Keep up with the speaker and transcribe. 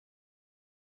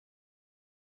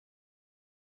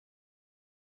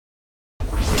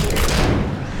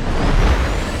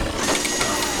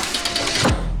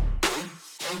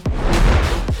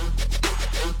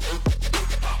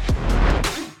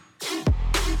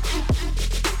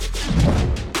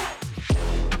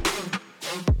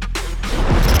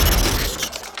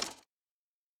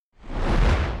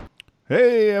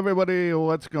Hey everybody,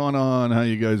 what's going on? How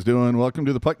you guys doing? Welcome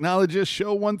to the Pucknologist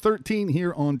Show 113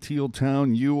 here on Teal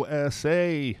Town,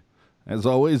 USA. As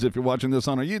always, if you're watching this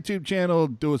on our YouTube channel,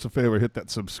 do us a favor, hit that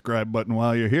subscribe button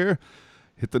while you're here.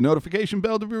 Hit the notification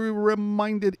bell to be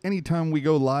reminded anytime we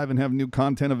go live and have new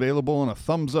content available, and a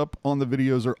thumbs up on the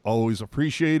videos are always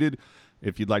appreciated.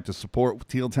 If you'd like to support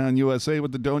Teal Town USA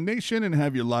with the donation and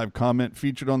have your live comment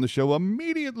featured on the show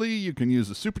immediately, you can use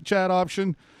the super chat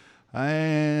option.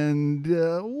 And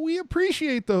we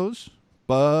appreciate those,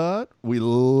 but we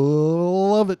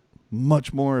love it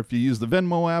much more if you use the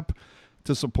Venmo app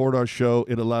to support our show.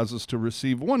 It allows us to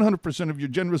receive 100% of your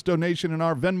generous donation, and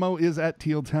our Venmo is at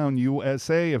Teal Town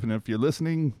USA. And if you're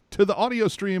listening to the audio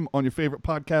stream on your favorite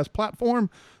podcast platform,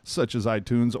 such as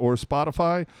iTunes or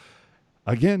Spotify,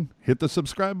 again, hit the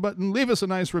subscribe button, leave us a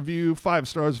nice review, 5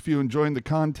 stars if you're enjoying the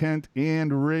content,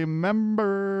 and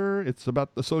remember, it's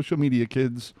about the social media,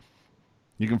 kids.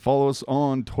 You can follow us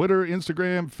on Twitter,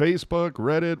 Instagram, Facebook,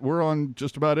 Reddit. We're on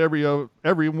just about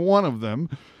every one of them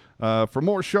for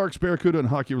more Sharks, Barracuda, and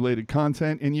hockey-related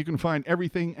content. And you can find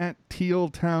everything at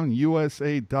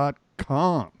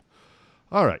tealtownusa.com.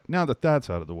 All right, now that that's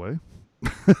out of the way,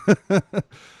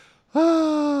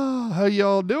 how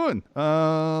y'all doing?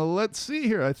 Let's see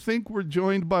here. I think we're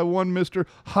joined by one Mr.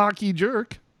 Hockey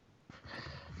Jerk.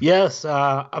 Yes,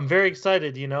 I'm very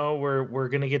excited. You know, we're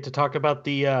gonna get to talk about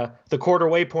the quarter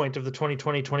waypoint of the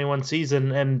 2020-21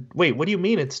 season. And wait, what do you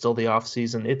mean it's still the off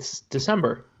season? It's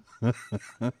December. I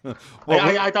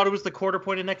thought it was the quarter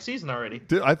point of next season already.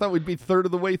 Dude, I thought we'd be third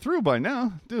of the way through by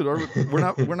now, dude.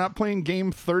 We're not playing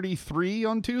game 33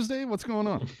 on Tuesday. What's going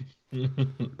on?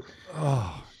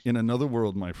 Oh, in another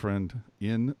world, my friend.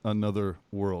 In another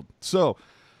world. So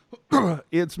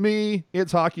it's me.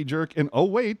 It's Hockey Jerk, and oh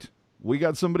wait. We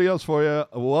got somebody else for you.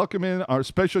 Welcome in our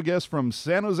special guest from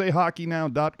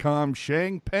SanJoseHockeyNow.com,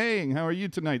 Sheng Peng. How are you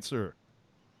tonight, sir?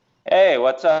 Hey,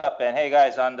 what's up? And hey,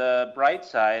 guys, on the bright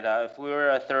side, if we were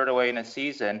a third away in a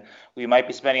season, we might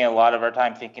be spending a lot of our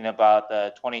time thinking about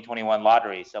the 2021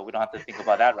 lottery, so we don't have to think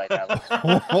about that right now.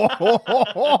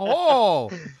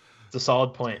 It's a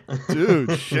solid point.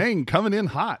 Dude, Sheng coming in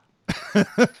hot.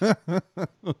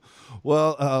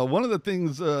 Well, one of the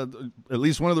things, at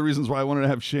least one of the reasons why I wanted to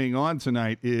have Sheng on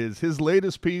tonight is his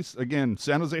latest piece. Again,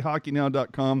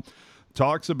 SanJoseHockeyNow.com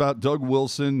talks about Doug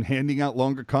Wilson handing out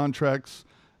longer contracts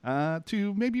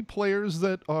to maybe players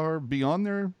that are beyond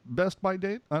their best by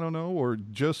date. I don't know, or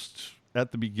just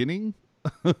at the beginning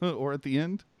or at the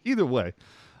end. Either way.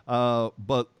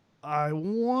 But I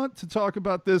want to talk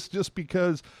about this just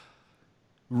because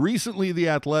recently The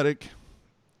Athletic...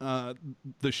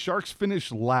 the Sharks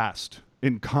finished last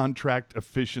in contract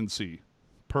efficiency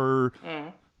per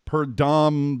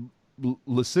Dom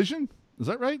Luszczyszyn. Is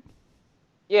that right?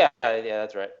 Yeah,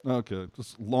 that's right. Okay,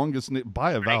 just longest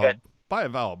by a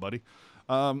vowel, buddy.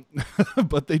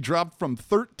 But they dropped from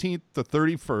 13th to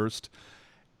 31st,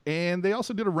 and they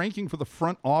also did a ranking for the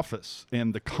front office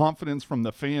and the confidence from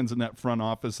the fans in that front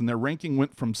office, and their ranking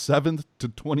went from 7th to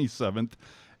 27th.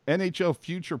 NHL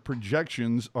future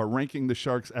projections are ranking the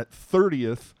Sharks at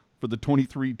 30th for the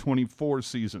 23-24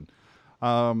 season.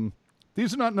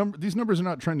 These numbers are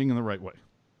not trending in the right way.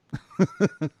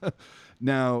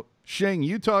 Now, Sheng,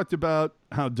 you talked about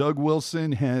how Doug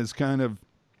Wilson has kind of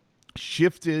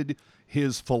shifted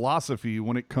his philosophy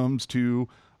when it comes to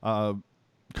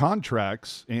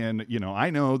contracts, and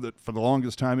I know that for the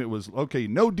longest time it was okay,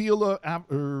 no deal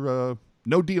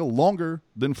longer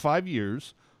than 5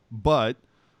 years, but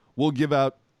we'll give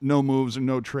out no moves and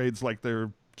no trades like they're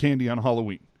candy on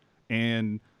Halloween.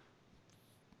 And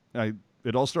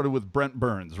it all started with Brent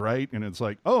Burns, right? And it's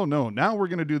like, oh, no, now we're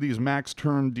going to do these max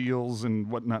term deals and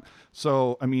whatnot.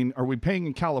 So, I mean, are we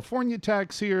paying California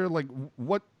tax here? Like,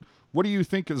 what do you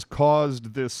think has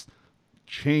caused this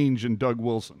change in Doug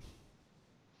Wilson?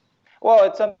 Well,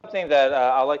 it's something that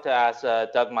I'd like to ask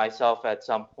Doug myself at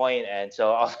some point, and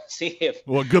so I'll see if.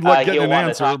 Well, good luck getting an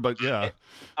answer, but yeah.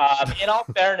 In all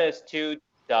fairness to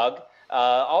Doug,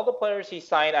 all the players he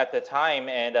signed at the time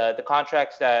and the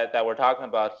contracts that we're talking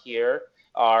about here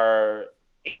are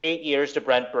 8 years to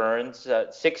Brent Burns,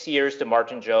 6 years to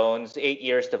Martin Jones, 8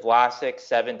 years to Vlasic,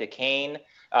 7 to Kane,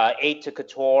 8 to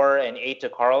Couture, and 8 to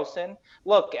Carlson.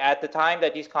 Look, at the time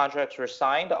that these contracts were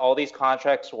signed, all these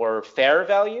contracts were fair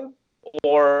value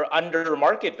or under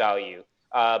market value.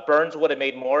 Burns would have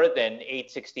made more than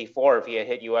 $8.64 if he had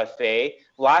hit UFA.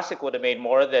 Vlasic would have made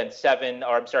more than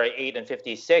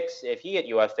 $8.56 if he hit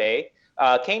UFA.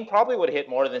 Kane probably would have hit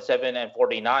more than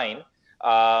 $7.49.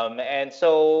 And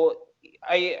so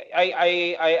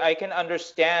I can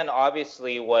understand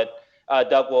obviously what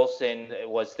Doug Wilson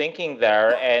was thinking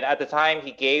there. And at the time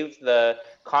he gave the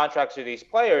contracts to these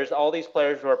players, all these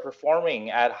players were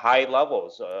performing at high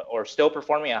levels or still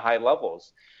performing at high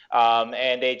levels.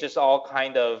 And they just all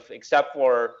kind of, except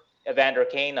for Evander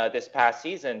Kane this past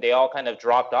season, they all kind of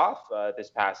dropped off this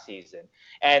past season.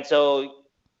 And so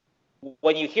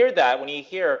when you hear that, when you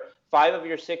hear 5 of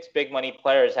your 6 big money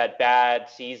players had bad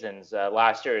seasons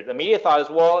last year, the media thought is,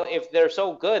 well, if they're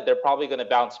so good, they're probably going to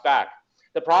bounce back.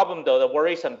 The problem, though, the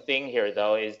worrisome thing here,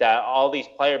 though, is that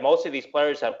most of these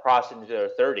players have crossed into their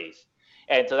 30s.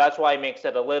 And so that's why it makes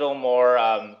it a little more,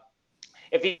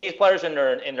 if these players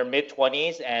are in their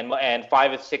mid-20s and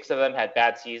 5 or 6 of them had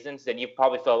bad seasons, then you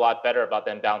probably feel a lot better about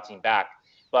them bouncing back.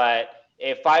 But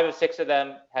if 5 or 6 of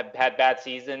them have had bad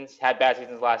seasons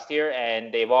last year,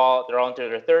 and they're all into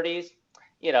their 30s,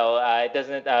 it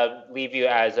doesn't leave you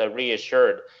as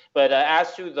reassured. But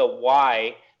as to the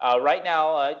why, right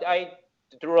now, I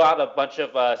threw out a bunch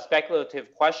of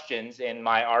speculative questions in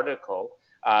my article.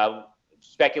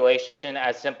 Speculation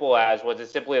as simple as, was it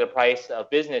simply the price of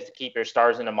business to keep your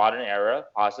stars in a modern era?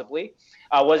 Possibly.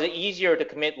 Was it easier to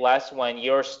commit less when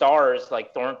your stars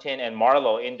like Thornton and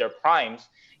Marleau in their primes?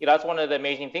 That's one of the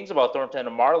amazing things about Thornton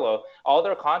and Marleau. All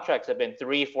their contracts have been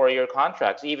 3-4-year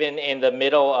contracts, even in the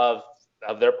middle of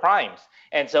their primes.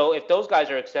 And so if those guys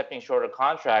are accepting shorter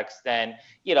contracts, then,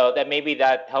 that maybe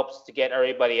that helps to get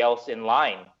everybody else in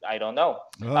line. I don't know.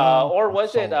 Or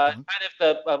was it kind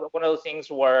of one of those things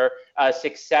where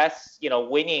success,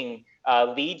 winning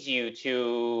leads you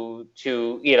to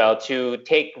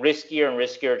take riskier and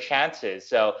riskier chances.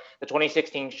 So the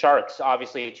 2016 Sharks,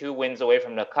 obviously 2 wins away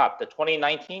from the Cup. The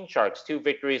 2019 Sharks, 2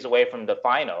 victories away from the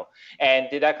final. And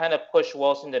did that kind of push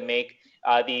Wilson to make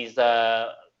these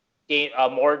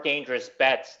more dangerous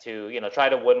bets to, try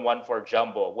to win one for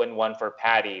Jumbo, win one for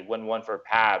Patty, win one for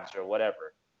Pabs or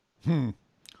whatever?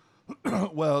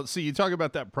 Well, see, you talk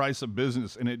about that price of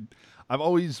business, and I've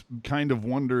always kind of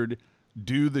wondered,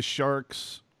 do the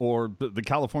Sharks or the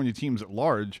California teams at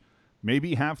large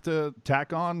maybe have to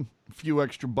tack on a few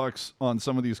extra bucks on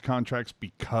some of these contracts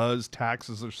because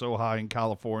taxes are so high in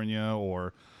California,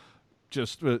 or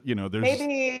just there's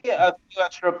maybe a few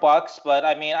extra bucks, but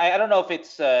I mean, I don't know if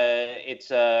it's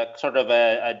sort of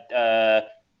a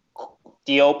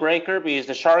deal breaker, because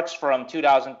the Sharks from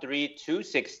 2003 to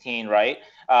 16, right?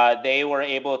 They were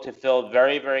able to fill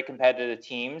very, very competitive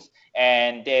teams,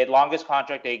 and the longest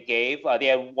contract they gave, they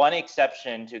had one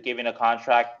exception to giving a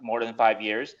contract more than 5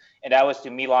 years, and that was to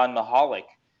Milan Mihalik.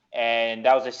 And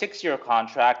that was a 6-year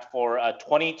contract for a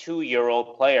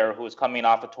 22-year-old player who was coming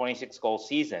off a 26-goal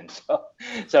season.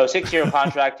 So 6-year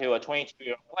contract to a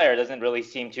 22-year-old player doesn't really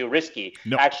seem too risky.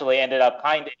 Nope. Actually ended up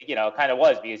kind of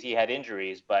was, because he had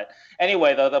injuries. But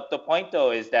anyway, though, the point,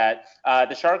 though, is that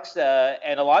the Sharks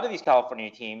and a lot of these California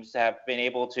teams have been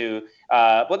able to,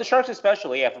 the Sharks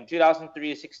especially, from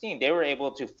 2003 to 16, they were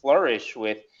able to flourish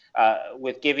with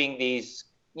giving these,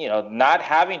 not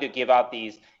having to give out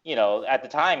these, at the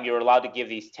time you were allowed to give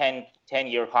these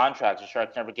 10-year contracts. The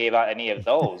Sharks never gave out any of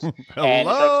those.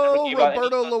 Hello,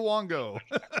 Roberto Luongo.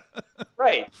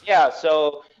 Right. Yeah.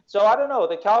 So I don't know.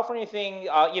 The California thing,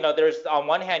 there's, on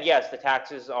one hand, yes, the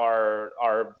taxes are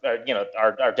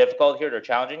difficult here. They're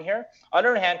challenging here. On the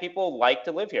other hand, people like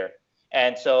to live here.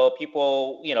 And so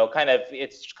people,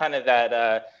 it's kind of that,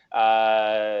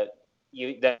 that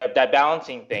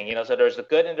balancing thing, so there's the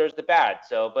good and there's the bad.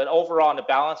 So, but overall on the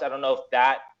balance, I don't know if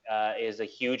that is a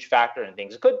huge factor in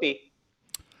things. It could be.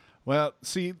 Well,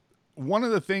 see, one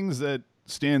of the things that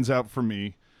stands out for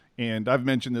me, and I've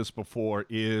mentioned this before,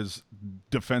 is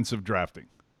defensive drafting.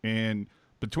 And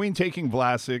between taking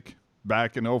Vlasic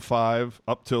back in 2005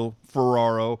 up till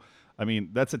Ferraro, I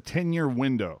mean, that's a 10-year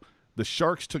window. The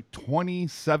Sharks took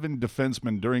 27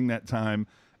 defensemen during that time,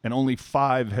 and only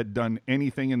 5 had done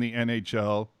anything in the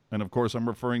NHL. And, of course, I'm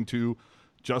referring to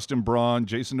Justin Braun,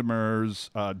 Jason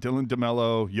Demers, Dylan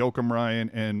DeMello, Joachim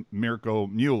Ryan, and Mirko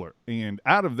Mueller. And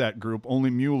out of that group, only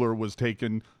Mueller was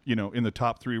taken, in the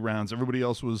top 3 rounds. Everybody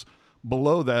else was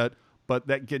below that, but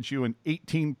that gets you an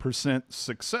 18%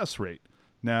 success rate.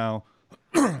 Now,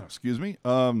 excuse me,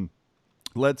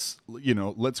 let's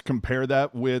compare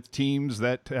that with teams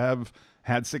that have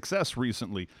had success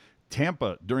recently.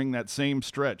 Tampa, during that same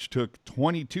stretch, took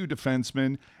 22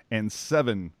 defensemen, and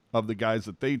 7 of the guys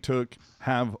that they took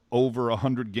have over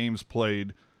 100 games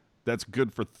played. That's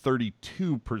good for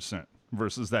 32%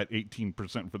 versus that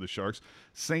 18% for the Sharks.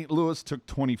 St. Louis took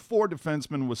 24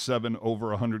 defensemen with 7 over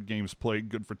 100 games played,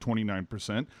 good for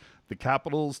 29%. The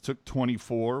Capitals took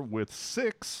 24 with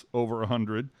 6 over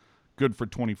 100, good for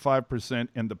 25%.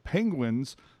 And the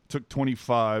Penguins took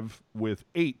 25 with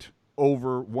 8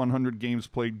 over 100 games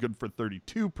played, good for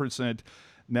 32%.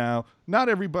 Now, not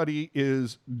everybody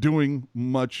is doing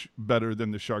much better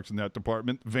than the Sharks in that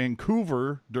department.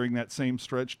 Vancouver, during that same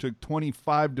stretch, took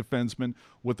 25 defensemen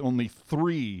with only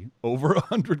 3 over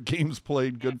 100 games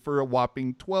played, good for a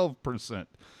whopping 12%.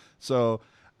 So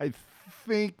I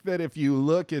think that if you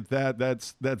look at that,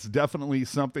 that's definitely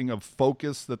something of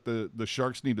focus that the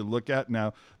Sharks need to look at.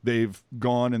 Now, they've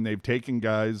gone and they've taken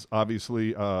guys,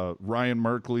 obviously, Ryan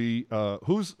Merkley.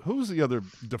 Who's the other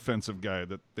defensive guy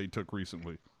that they took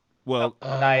recently? Well,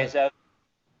 Kniazev.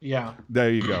 Yeah. There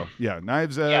you go. Yeah,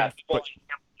 Kniazev. Yeah,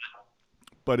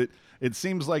 but it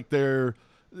seems like they're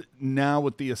now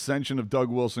with the ascension of Doug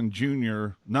Wilson Jr.,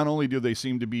 not only do they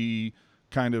seem to be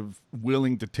kind of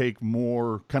willing to take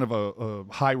more kind of a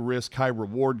high risk, high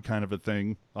reward kind of a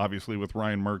thing, obviously with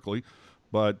Ryan Merkley,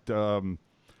 but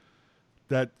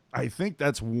that I think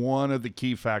that's one of the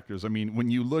key factors. I mean,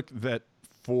 when you look that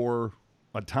for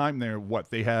a time there,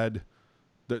 they had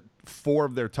that 4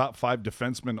 of their top 5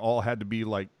 defensemen all had to be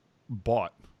like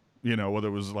bought, whether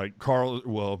it was like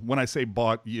when I say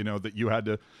bought, that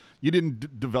you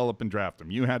didn't develop and draft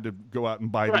them. You had to go out and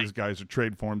buy these guys or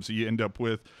trade for them. So you end up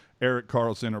with Erik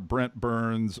Karlsson or Brent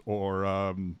Burns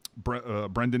or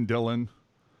Brendan Dillon.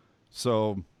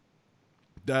 So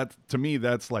that, to me,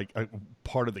 that's like a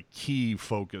part of the key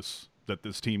focus that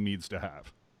this team needs to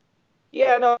have.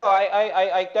 Yeah, no,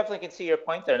 I definitely can see your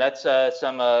point there. That's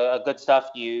some good stuff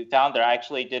you found there. I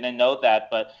actually didn't know that,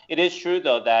 but it is true,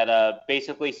 though, that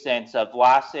basically since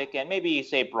Vlasic and maybe you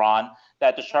say Braun,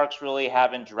 that the Sharks really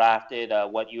haven't drafted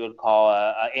what you would call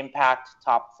a impact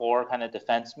top 4 kind of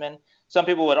defenseman. Some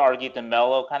people would argue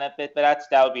DeMello kind of bit, but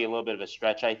that would be a little bit of a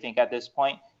stretch, I think, at this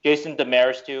point. Jason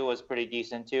Demers too was pretty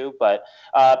decent too, but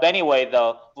anyway,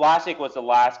 though, Vlasic was the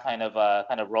last kind of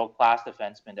world class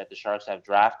defenseman that the Sharks have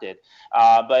drafted.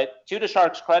 But to the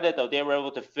Sharks' credit, though, they were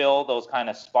able to fill those kind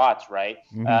of spots, right,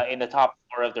 in the top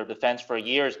 4 of their defense for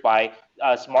years by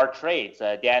smart trades.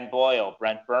 Dan Boyle,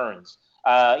 Brent Burns,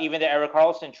 even the Erik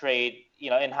Karlsson trade.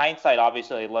 In hindsight,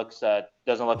 obviously, it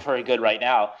doesn't look very good right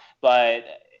now, but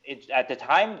at the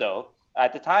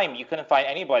time, you couldn't find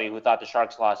anybody who thought the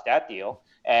Sharks lost that deal.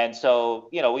 And so,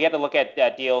 we had to look at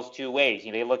that deals 2 ways.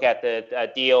 You look at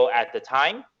the deal at the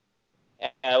time,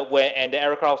 and the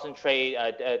Erik Karlsson trade,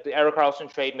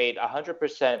 made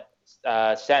 100%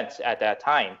 sense at that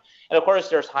time. And of course,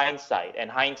 there's hindsight,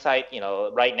 and hindsight,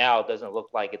 right now doesn't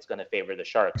look like it's going to favor the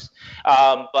Sharks.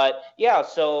 But yeah,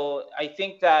 so I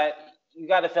think that you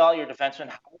got to fill out your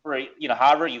defenseman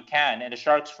however you can. And the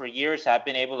Sharks for years have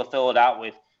been able to fill it out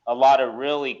with a lot of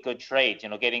really good trades,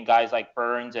 getting guys like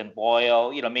Burns and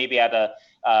Boyle, maybe at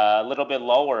a little bit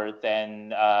lower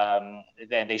than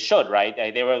they should, right?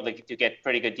 They were able to get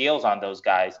pretty good deals on those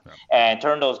guys and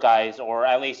turn those guys, or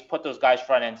at least put those guys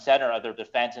front and center of their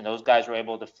defense, and those guys were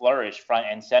able to flourish front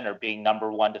and center, being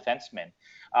number 1 defensemen.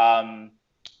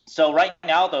 So right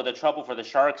now, though, the trouble for the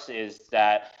Sharks is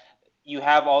that you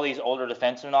have all these older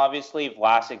defensemen, obviously,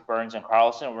 Vlasic, Burns, and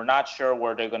Karlsson. We're not sure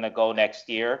where they're going to go next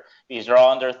year. These are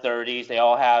all in their 30s. They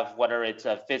all have, whether it's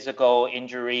a physical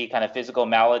injury, kind of physical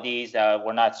maladies that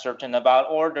we're not certain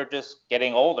about, or they're just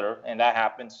getting older, and that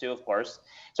happens too, of course.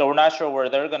 So we're not sure where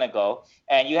they're going to go.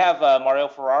 And you have Mario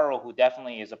Ferraro, who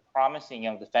definitely is a promising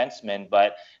young defenseman,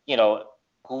 but,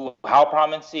 how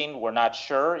promising, we're not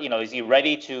sure. Is he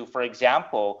ready to, for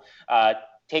example,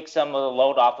 take some of the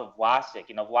load off of Vlasic?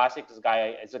 Vlasic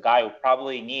is a guy who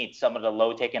probably needs some of the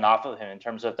load taken off of him in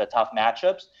terms of the tough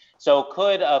matchups. So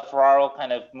could Ferraro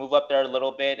kind of move up there a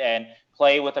little bit and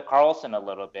play with a Karlsson a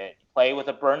little bit, play with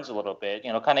a Burns a little bit,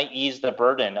 kind of ease the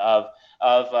burden of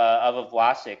a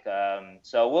Vlasic.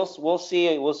 So we'll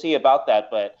see about that.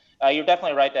 But you're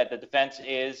definitely right that the defense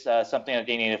is something that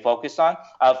they need to focus on.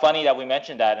 Funny that we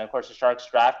mentioned that, and of course the Sharks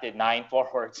drafted 9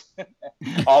 forwards,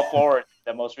 all forwards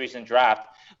in the most recent draft.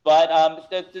 But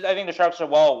I think the Sharks are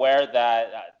well aware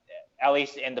that, at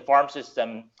least in the farm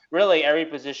system, really every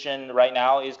position right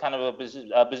now is kind of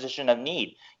a position of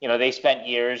need. They spent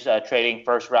years trading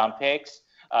first-round picks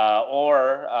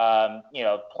or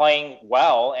playing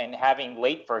well and having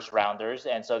late first-rounders,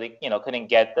 and so they couldn't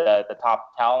get the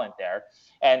top talent there.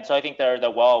 And so I think they're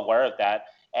well aware of that.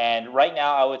 And right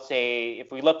now, I would say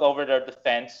if we look over their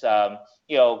defense,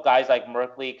 guys like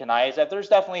Merkley, Kniazev, there's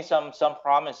definitely some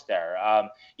promise there. I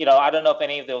don't know if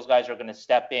any of those guys are going to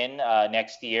step in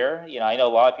next year. I know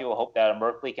a lot of people hope that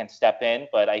Merkley can step in,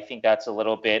 but I think that's a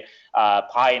little bit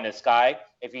pie in the sky.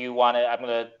 If you want to, I'm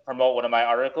going to promote one of my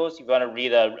articles. If you want to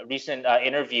read a recent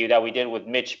interview that we did with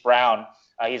Mitch Brown,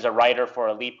 he's a writer for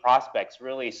Elite Prospects,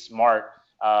 really smart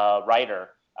writer.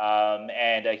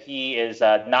 And he is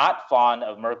not fond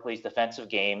of Merkley's defensive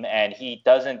game, and he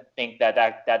doesn't think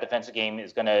that defensive game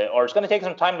is going to, or it's going to take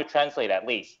some time to translate at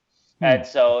least. And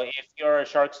so if you're a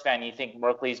Sharks fan, you think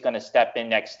Merkley's going to step in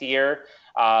next year,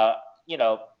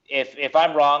 if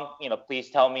I'm wrong,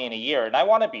 please tell me in a year. And I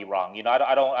want to be wrong.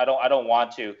 I don't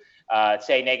want to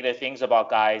say negative things about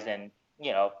guys, and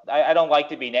I don't like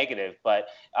to be negative, but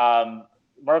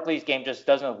Merkley's game just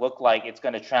doesn't look like it's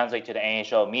going to translate to the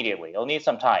NHL immediately. It'll need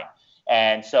some time.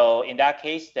 And so in that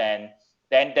case, then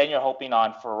you're hoping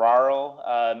on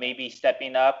Ferraro maybe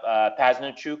stepping up,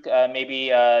 Paznachuk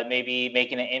maybe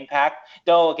making an impact.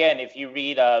 Though again, if you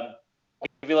read,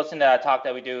 if you listen to that talk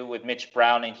that we do with Mitch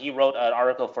Brown, and he wrote an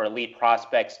article for Elite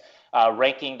Prospects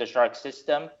ranking the Sharks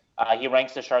system. He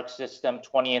ranks the Sharks system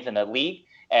 20th in the league.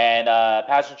 And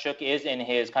Paznachuk is in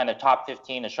his kind of top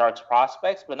 15 of Sharks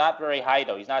prospects, but not very high,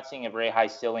 though. He's not seeing a very high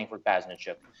ceiling for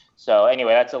Paznachuk. So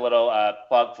anyway, that's a little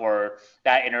plug for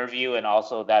that interview and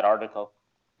also that article.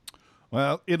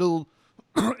 Well, it'll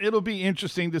be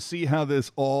interesting to see how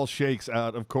this all shakes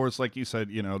out. Of course, like you said,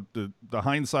 the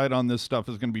hindsight on this stuff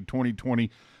is going to be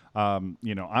 2020. I'm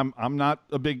not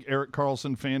a big Erik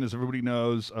Karlsson fan, as everybody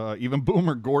knows. Even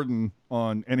Boomer Gordon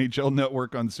on NHL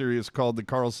Network on Sirius called the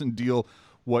Karlsson deal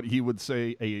what he would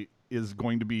say is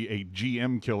going to be a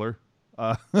GM killer.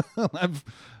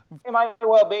 It might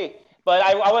well be. But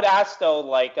I would ask, though,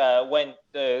 like when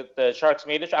the Sharks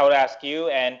made it, I would ask you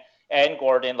and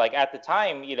Gordon, like at the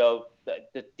time,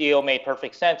 the deal made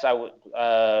perfect sense. I would,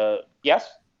 yes?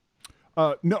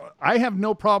 No, I have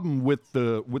no problem with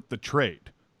the trade.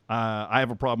 I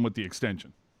have a problem with the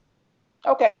extension.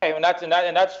 Okay, and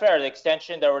that's fair. The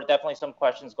extension, there were definitely some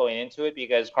questions going into it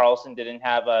because Karlsson didn't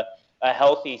have a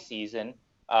healthy season.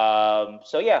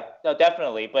 So yeah, no,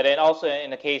 definitely. But then also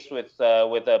in the case with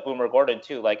Boomer Gordon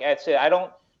too, like Ed said, I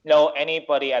don't know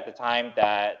anybody at the time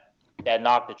that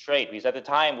knocked the trade, because at the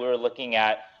time we were looking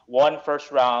at one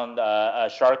first-round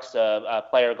Sharks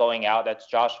player going out. That's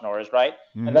Josh Norris, right?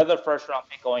 Mm-hmm. Another first-round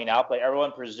pick going out, but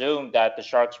everyone presumed that the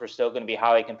Sharks were still going to be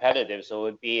highly competitive, so it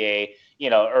would be a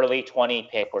early 20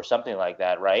 pick or something like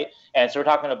that, right? And so we're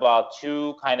talking about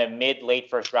two kind of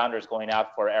mid-late first-rounders going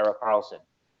out for Erik Karlsson.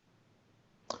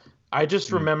 I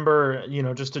just remember,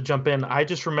 just to jump in, I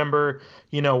just remember,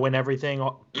 when everything,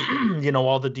 all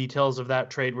the details of that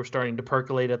trade were starting to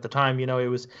percolate at the time. It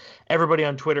was everybody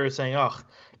on Twitter is saying, oh,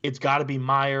 it's got to be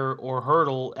Meier or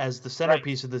Hertl as the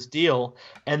centerpiece of this deal.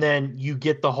 And then you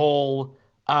get the whole,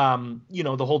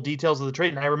 the whole details of the trade.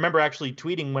 And I remember actually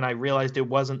tweeting when I realized it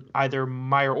wasn't either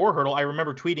Meier or Hertl. I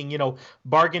remember tweeting,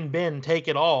 bargain bin, take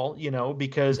it all,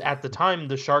 because at the time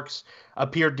the Sharks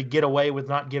appeared to get away with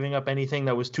not giving up anything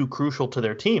that was too crucial to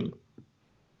their team.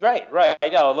 Right. I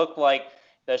know. It looked like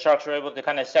the Sharks were able to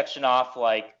kind of section off,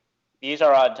 like, these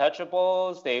are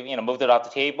untouchables. They, moved it off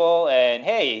the table, and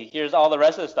hey, here's all the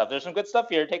rest of the stuff. There's some good stuff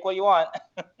here. Take what you want.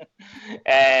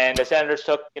 And the Senators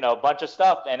took, a bunch of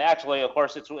stuff. And actually, of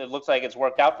course, it looks like it's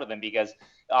worked out for them, because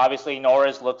obviously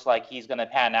Norris looks like he's going to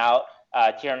pan out.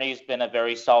 Tierney's been a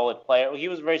very solid player. He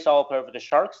was a very solid player for the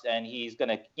Sharks, and he's going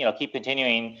to, keep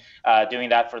continuing doing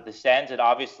that for the Sens. And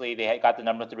obviously, they got the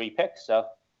number 3 pick. So.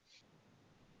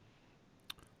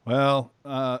 Well,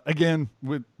 again,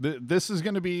 with this is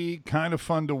going to be kind of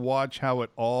fun to watch how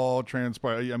it all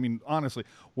transpires. I mean, honestly,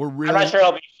 I'm not sure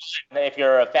it'll be fun if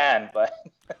you're a fan, but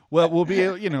well, we'll be,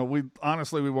 we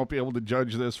won't be able to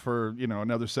judge this for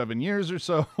another 7 years or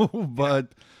so. But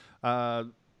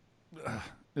I'm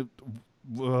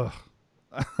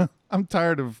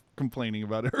tired of complaining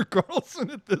about Erik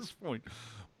Karlsson at this point.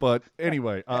 But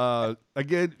anyway,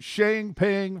 again, Shane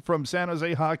Pang from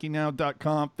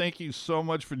SanJoseHockeyNow.com. Thank you so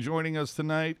much for joining us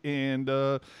tonight and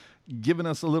giving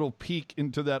us a little peek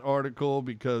into that article,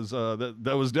 because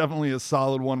that was definitely a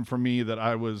solid one for me that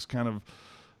I was kind of,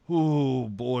 oh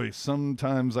boy,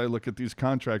 sometimes I look at these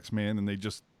contracts, man, and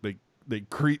they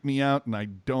creep me out, and I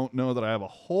don't know that I have a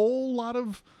whole lot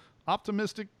of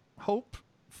optimistic hope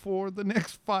for the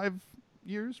next 5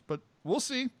 years, but we'll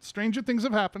see. Stranger things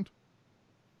have happened.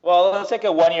 Well, let's take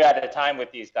it 1 year at a time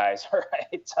with these guys,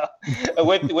 right? So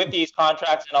with these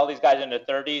contracts and all these guys in their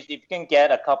 30s, if you can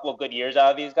get a couple of good years out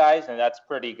of these guys, and that's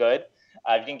pretty good.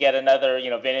 If you can get another,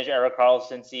 vintage Erik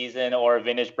Karlsson season or a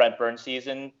vintage Brent Burns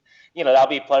season, that'll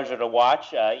be a pleasure to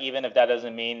watch, even if that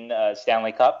doesn't mean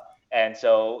Stanley Cup. And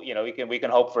so, we can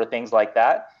hope for things like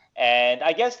that. And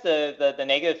I guess the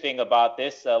negative thing about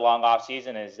this long off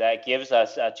season is that it gives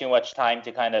us too much time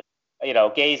to kind of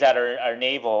gaze at our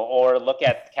navel or look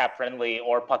at Cap Friendly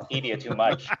or Puckpedia too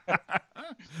much.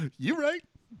 You're right.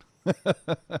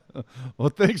 Well,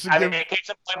 thanks again. I mean, it keeps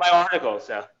up my article,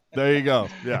 so. There you go.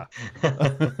 Yeah.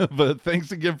 But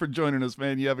thanks again for joining us,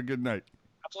 man. You have a good night.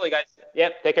 Absolutely, guys.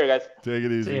 Yep. Take care, guys. Take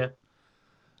it easy. See ya.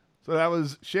 So that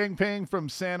was Sheng Peng from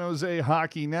San Jose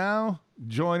Hockey Now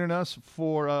joining us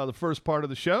for the first part of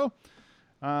the show.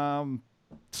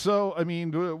 So, I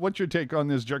mean, what's your take on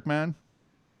this, Jerkman?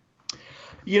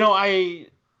 You know, I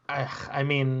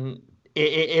mean,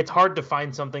 it's hard to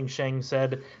find something Sheng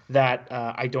said that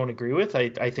I don't agree with.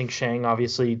 I think Sheng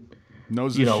obviously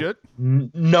knows his shit.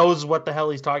 Knows what the hell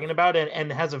he's talking about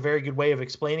and has a very good way of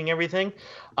explaining everything.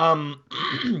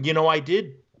 You know, I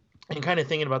did, and kind of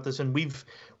thinking about this, and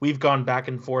we've gone back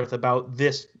and forth about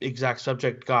this exact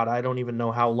subject. God, I don't even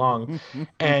know how long.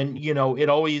 And you know,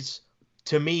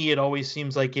 to me, it always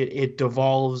seems like it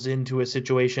devolves into a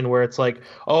situation where it's like,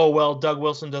 oh, well, Doug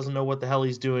Wilson doesn't know what the hell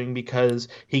he's doing because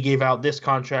he gave out this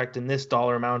contract and this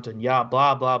dollar amount and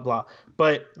blah, blah, blah.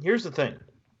 But here's the thing.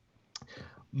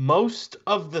 Most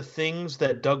of the things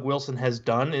that Doug Wilson has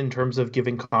done in terms of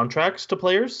giving contracts to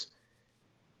players,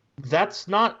 that's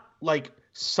not like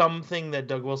something that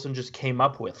Doug Wilson just came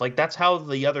up with. Like, that's how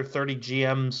the other 30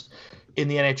 GMs in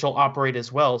the NHL operate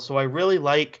as well. So I really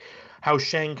like how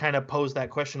Sheng kind of posed that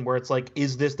question where it's like,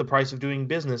 is this the price of doing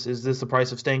business? Is this the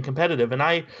price of staying competitive? And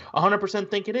I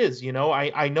 100% think it is. You know,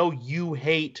 I know you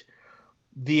hate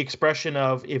the expression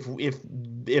of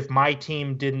if my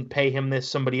team didn't pay him this,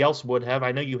 somebody else would have.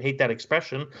 I know you hate that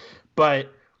expression,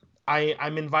 but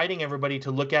I'm inviting everybody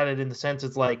to look at it in the sense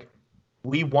it's like,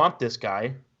 we want this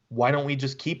guy. Why don't we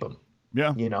just keep him?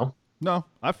 Yeah. You know? No,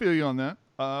 I feel you on that.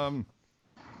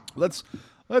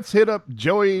 Let's hit up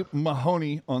Joey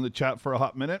Mahoney on the chat for a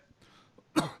hot minute.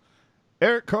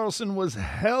 Erik Karlsson was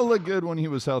hella good when he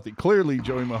was healthy. Clearly,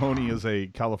 Joey Mahoney is a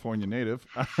California native.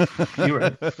 You're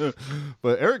right.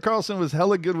 But Erik Karlsson was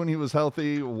hella good when he was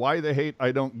healthy. Why the hate?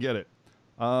 I don't get it.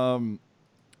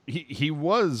 He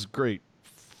was great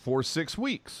for 6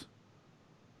 weeks.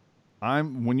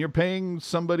 When you're paying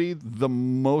somebody the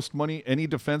most money any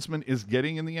defenseman is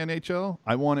getting in the NHL,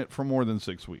 I want it for more than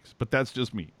 6 weeks. But that's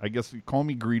just me. I guess you call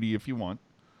me greedy if you want,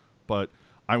 but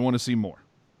I want to see more.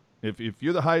 If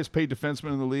you're the highest paid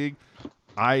defenseman in the league,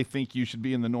 I think you should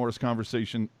be in the Norris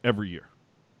conversation every year.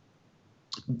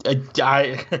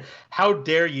 How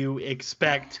dare you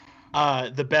expect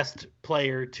the best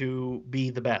player to be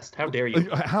the best? How dare you?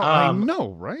 I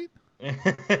know, right?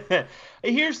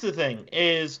 Here's the thing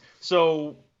is,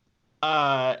 so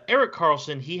Erik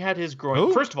Karlsson, he had his groin.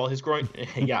 Who? First of all, his groin.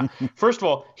 Yeah. First of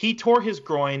all, he tore his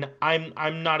groin. I'm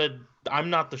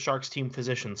not the Sharks team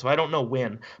physician, so I don't know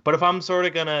when. But if I'm sort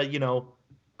of gonna,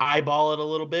 eyeball it a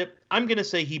little bit, I'm gonna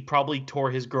say he probably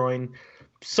tore his groin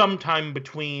sometime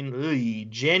between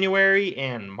January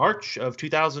and March of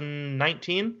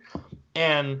 2019.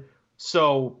 And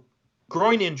so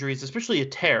groin injuries, especially a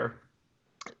tear,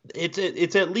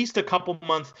 it's at least a couple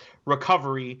month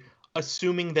recovery,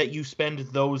 assuming that you spend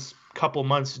those couple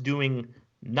months doing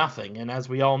nothing. And as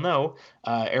we all know,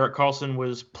 Erik Karlsson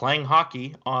was playing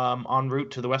hockey en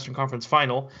route to the Western Conference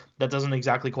Final. That doesn't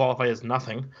exactly qualify as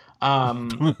nothing.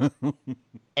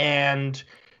 And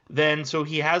then so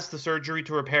he has the surgery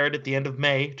to repair it at the end of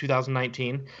May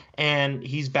 2019, and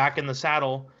he's back in the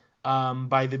saddle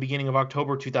by the beginning of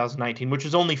October 2019, which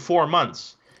is only 4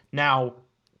 months. Now,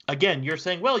 again, you're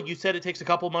saying, well, you said it takes a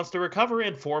couple months to recover,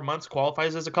 and 4 months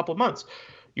qualifies as a couple months.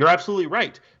 You're absolutely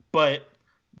right. But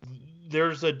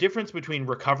there's a difference between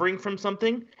recovering from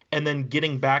something and then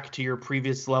getting back to your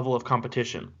previous level of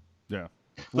competition. Yeah.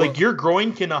 Like, your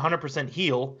groin can 100%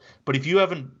 heal, but if you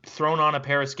haven't thrown on a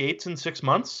pair of skates in 6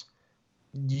 months,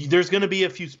 there's going to be a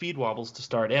few speed wobbles to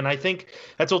start. And I think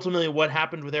that's ultimately what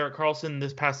happened with Erik Karlsson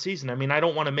this past season. I mean, I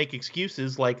don't want to make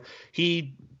excuses. Like,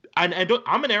 I'm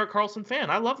an Erik Karlsson fan.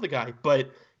 I love the guy, but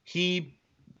he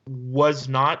was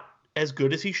not as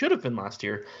good as he should have been last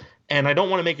year. And I don't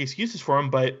want to make excuses for him,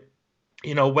 but,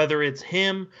 whether it's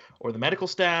him or the medical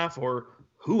staff or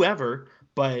whoever,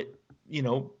 but,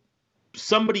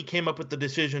 somebody came up with the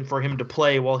decision for him to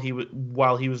play while he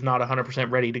was not 100%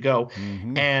 ready to go.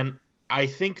 Mm-hmm. And I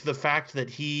think the fact that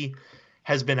he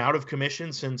has been out of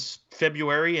commission since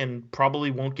February and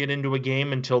probably won't get into a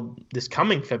game until this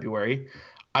coming February,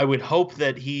 I would hope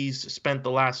that he's spent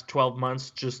the last 12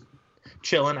 months just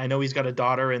chilling. I know he's got a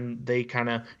daughter and they kind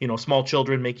of, small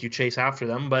children make you chase after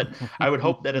them, but I would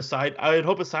hope that aside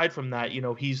from that,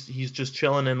 he's just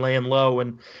chilling and laying low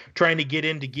and trying to get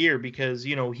into gear because,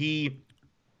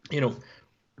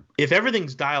 if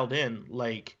everything's dialed in,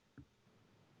 like,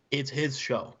 it's his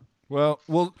show. Well,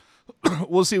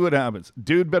 we'll see what happens.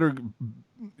 Dude better,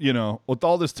 with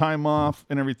all this time off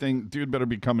and everything, dude better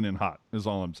be coming in hot is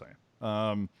all I'm saying.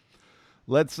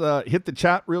 Let's hit the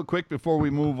chat real quick before we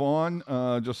move on.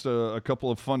 Just a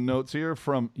couple of fun notes here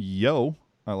from Yo.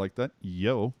 I like that.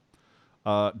 Yo.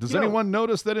 Does anyone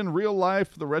notice that in real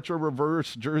life, the retro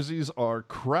reverse jerseys are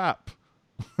crap?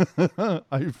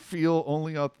 I feel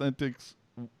only Authentics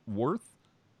worth.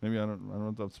 Maybe I don't know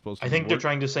if that's supposed to. I think they're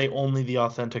trying to say only the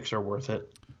Authentics are worth it.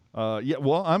 Yeah.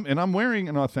 Well, I'm wearing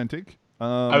an Authentic.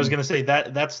 I was gonna say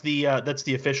that's the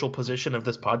official position of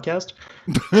this podcast.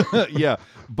 Yeah,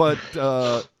 but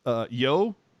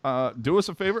Yo, do us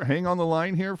a favor, hang on the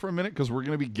line here for a minute because we're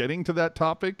going to be getting to that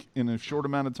topic in a short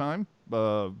amount of time.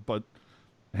 But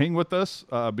hang with us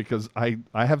because I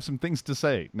have some things to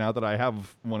say now that I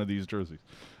have one of these jerseys.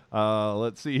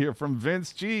 Let's see here from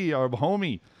Vince G, our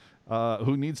homie,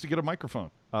 who needs to get a microphone.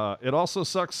 It also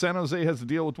sucks San Jose has to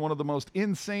deal with one of the most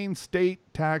insane state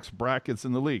tax brackets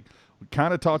in the league. We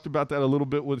kind of talked about that a little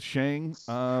bit with Shang,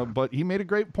 but he made a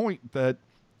great point that,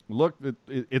 look,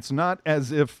 it's not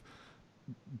as if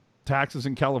taxes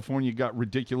in California got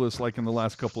ridiculous like in the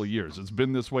last couple of years. It's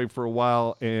been this way for a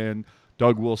while, and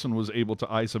Doug Wilson was able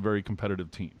to ice a very competitive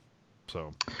team.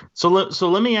 So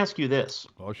let me ask you this.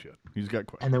 Oh shit, he's got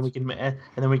questions. And then we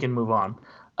can move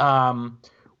on.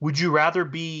 Would you rather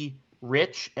be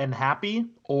rich and happy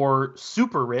or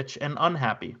super rich and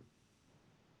unhappy?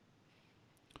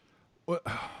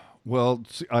 Well,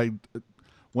 see,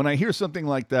 when I hear something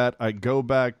like that, I go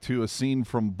back to a scene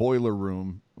from Boiler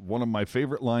Room. One of my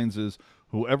favorite lines is,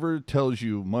 "Whoever tells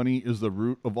you money is the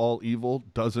root of all evil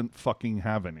doesn't fucking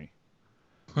have any."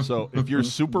 So if you're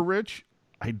super rich,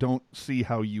 I don't see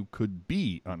how you could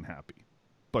be unhappy.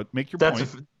 But make your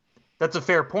point. That's a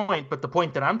fair point, but the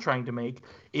point that I'm trying to make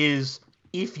is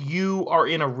if you are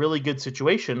in a really good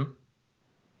situation,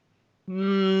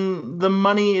 the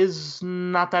money is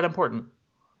not that important.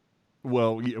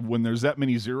 Well, when there's that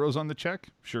many zeros on the check,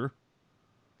 sure.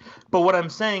 But what I'm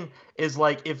saying is,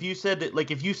 like, if you said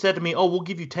to me, "Oh, we'll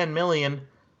give you 10 million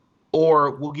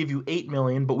or we'll give you 8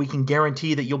 million, but we can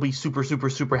guarantee that you'll be super super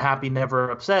super happy, never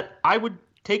upset," I would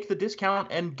take the discount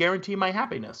and guarantee my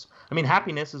happiness. I mean,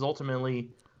 happiness is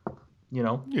ultimately,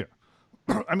 Yeah.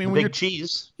 I mean, big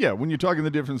cheese. Yeah, when you're talking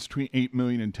the difference between 8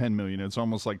 million and 10 million, it's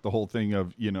almost like the whole thing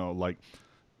of, like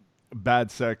bad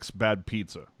sex, bad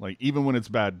pizza. Like, even when it's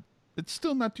bad, it's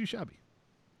still not too shabby.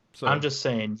 So I'm just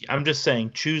saying,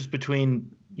 choose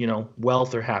between,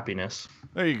 wealth or happiness.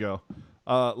 There you go.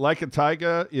 Like a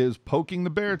Taiga is poking the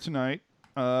bear tonight.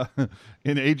 In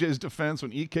AJ's defense,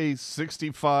 when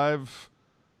EK65,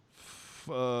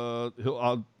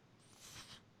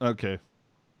 okay.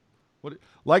 What?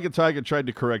 Like a Taiga tried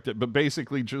to correct it, but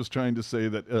basically just trying to say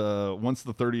that once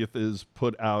the 30th is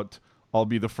put out, I'll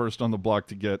be the first on the block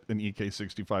to get an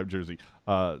EK65 jersey.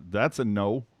 That's a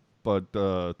no, but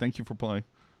thank you for playing.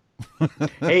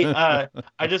 Hey,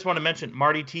 I just want to mention,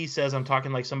 Marty T says I'm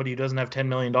talking like somebody who doesn't have $10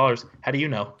 million. How do you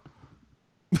know?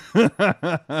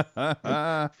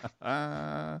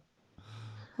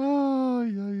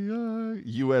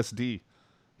 USD.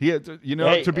 He had to,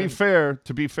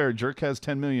 to be fair, Jerk has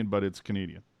 10 million, but it's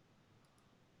Canadian.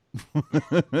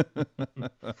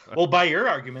 Well, by your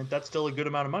argument, that's still a good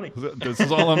amount of money. This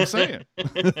is all I'm saying.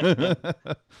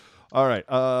 All right.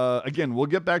 Again, we'll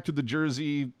get back to the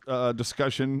jersey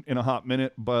discussion in a hot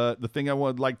minute, but the thing I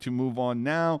would like to move on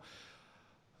now,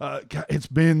 it's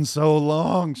been so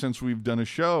long since we've done a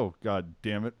show. God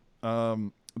damn it.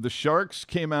 The Sharks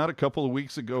came out a couple of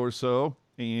weeks ago or so,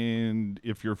 and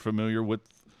if you're familiar with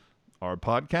our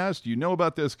podcast, you know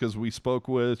about this because we spoke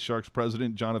with Sharks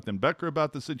president Jonathan Becker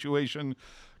about the situation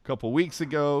a couple weeks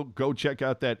ago. Go check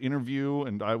out that interview,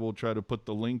 and I will try to put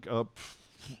the link up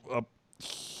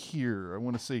here. I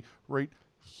want to say right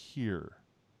here.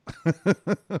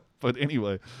 But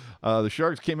anyway, the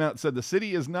Sharks came out and said the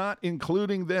city is not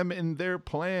including them in their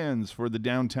plans for the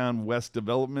downtown west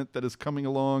development that is coming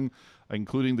along,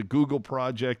 including the Google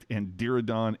project and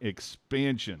Diridon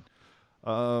expansion.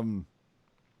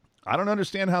 I don't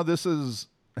understand how this is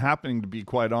happening, to be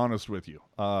quite honest with you.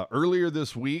 Earlier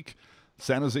this week,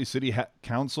 San Jose City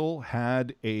Council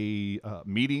had a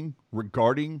meeting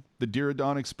regarding the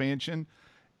Diridon expansion,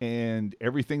 and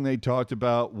everything they talked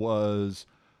about was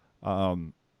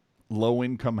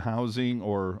low-income housing,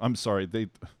 or I'm sorry,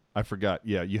 I forgot.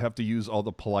 Yeah, you have to use all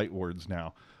the polite words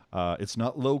now. It's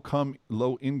not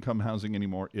low-income housing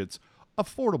anymore. It's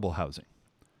affordable housing.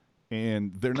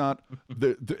 And they're not,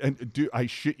 I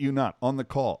shit you not, on the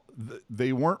call,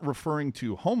 they weren't referring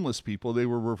to homeless people. They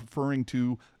were referring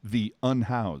to the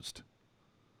unhoused.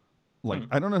 Like,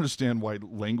 I don't understand why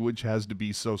language has to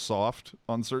be so soft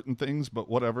on certain things, but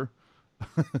whatever.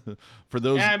 For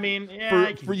those, Yeah, I mean, yeah,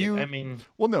 I can for you, I mean,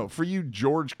 well, no, for you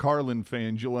George Carlin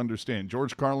fans, you'll understand.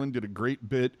 George Carlin did a great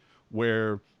bit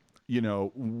where, you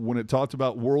know, when it talked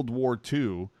about World War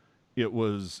II, it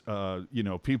was, you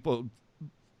know, people,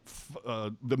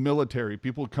 the military,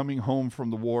 people coming home from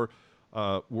the war,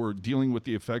 were dealing with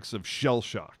the effects of shell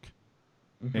shock.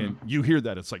 mm-hmm. And you hear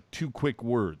that, it's like two quick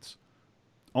words.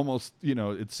 Almost, you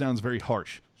know, it sounds very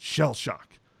harsh. Shell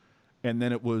shock. And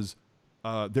then it was,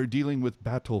 they're dealing with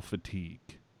battle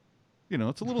fatigue. You know,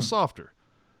 it's a little softer.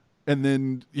 And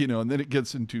then, you know, and then it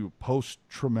gets into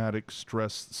post-traumatic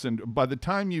stress syndrome. By the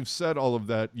time you've said all of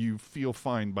that, you feel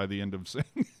fine by the end of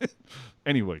saying it.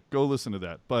 Anyway, go listen to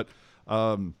that. But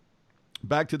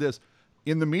back to this.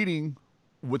 In the meeting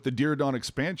with the Deer Dawn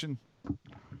expansion,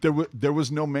 there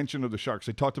was no mention of the Sharks.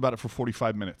 They talked about it for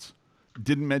 45 minutes.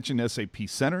 Didn't mention SAP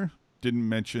Center. Didn't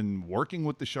mention working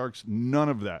with the Sharks. None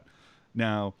of that.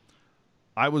 Now,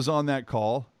 I was on that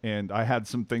call, and I had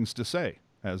some things to say,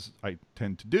 as I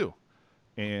tend to do.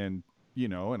 And, you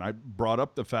know, and I brought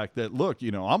up the fact that, look,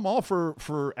 you know, I'm all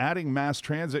for adding mass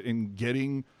transit and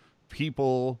getting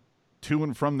people to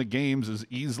and from the games as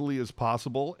easily as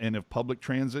possible. And if public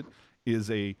transit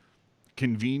is a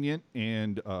convenient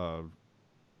and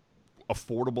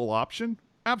affordable option,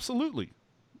 absolutely.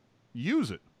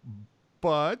 Use it.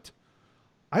 But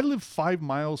I live 5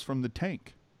 miles from the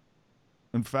tank.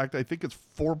 In fact, I think it's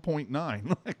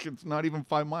 4.9. Like, it's not even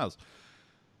 5 miles.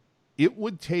 It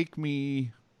would take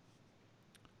me,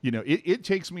 you know, it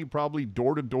takes me probably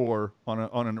door to door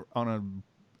on an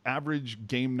average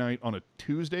game night on a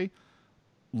Tuesday,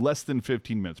 less than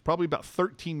 15 minutes, probably about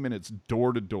 13 minutes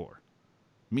door to door.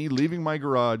 Me leaving my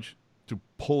garage to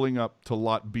pulling up to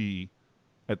lot B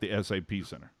at the SAP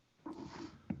Center.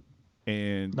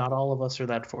 And Not all of us are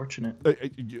that fortunate.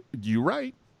 You're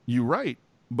right.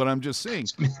 But I'm just saying.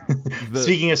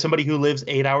 Speaking of somebody who lives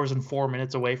 8 hours and 4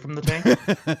 minutes away from the tank.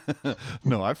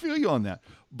 No, I feel you on that.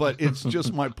 But it's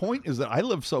just, my point is that I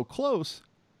live so close.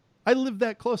 I live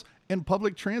that close. And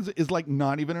public transit is like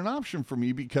not even an option for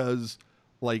me because,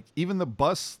 like, even the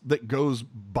bus that goes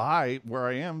by where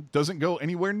I am doesn't go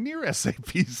anywhere near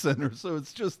SAP Center. So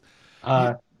it's just...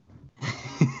 I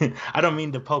don't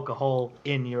mean to poke a hole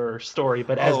in your story,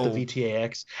 but as the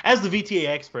VTA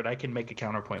expert, I can make a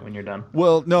counterpoint when you're done.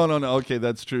 Well, no. Okay,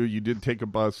 that's true. You did take a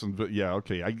bus, but yeah,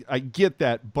 okay, I get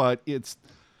that, but it's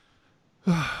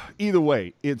either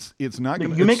way, it's not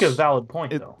going to. You make a valid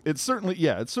point, though. It's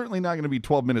certainly not going to be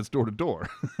 12 minutes door to door.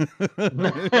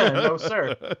 No,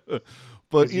 sir.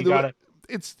 But either way,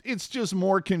 it's just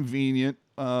more convenient.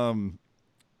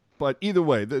 But either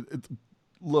way,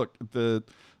 look, the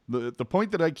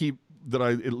point that I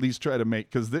at least try to make,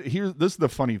 because this is the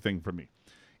funny thing for me,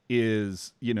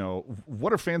 is, you know,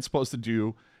 what are fans supposed to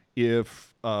do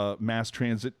if mass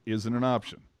transit isn't an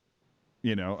option?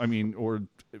 You know, I mean,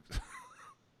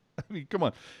 come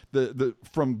on.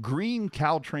 From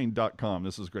greencaltrain.com,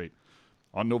 this is great.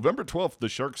 On November 12th, the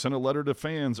Sharks sent a letter to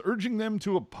fans urging them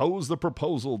to oppose the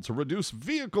proposal to reduce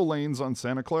vehicle lanes on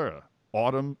Santa Clara,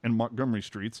 Autumn, and Montgomery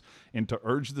Streets, and to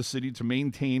urge the city to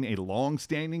maintain a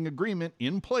long-standing agreement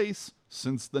in place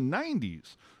since the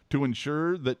 90s to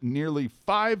ensure that nearly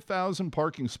 5,000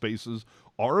 parking spaces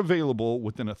are available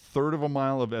within a third of a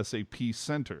mile of SAP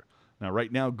Center. Now,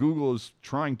 right now, Google is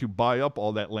trying to buy up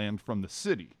all that land from the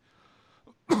city.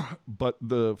 But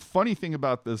the funny thing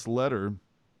about this letter,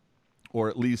 or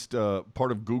at least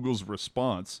part of Google's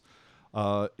response,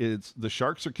 is the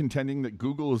Sharks are contending that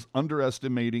Google is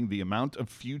underestimating the amount of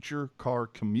future car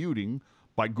commuting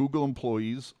by Google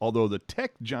employees, although the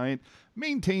tech giant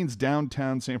maintains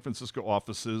downtown San Francisco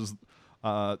offices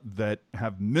that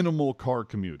have minimal car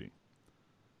commuting.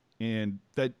 And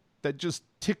that just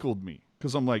tickled me,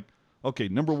 because I'm like, okay,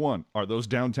 number one, are those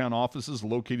downtown offices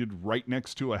located right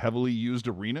next to a heavily used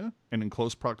arena and in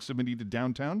close proximity to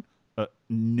downtown?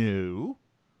 No.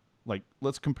 Like,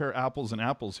 let's compare apples and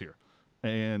apples here.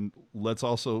 And let's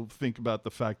also think about the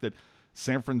fact that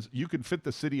you could fit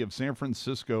the city of San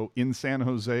Francisco in San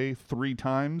Jose 3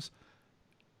 times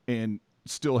and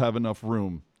still have enough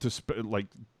room to like,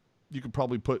 you could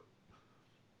probably put,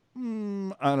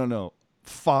 I don't know,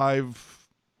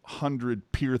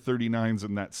 500 Pier 39s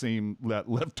in that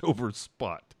leftover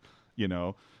spot, you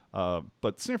know.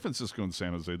 But San Francisco and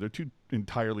San Jose, they're two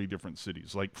entirely different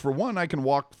cities. Like, for one, I can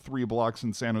walk 3 blocks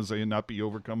in San Jose and not be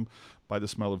overcome by the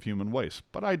smell of human waste.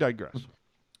 But I digress.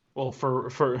 Well, for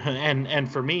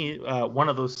me, one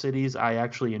of those cities I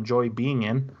actually enjoy being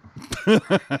in.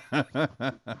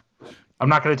 I'm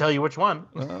not going to tell you which one.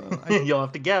 You'll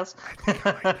have to guess.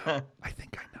 I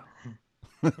think I know.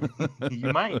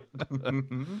 You might.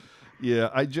 Yeah,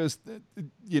 I just,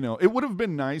 it would have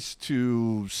been nice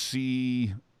to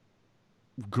see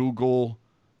Google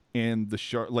and the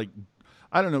shark, like,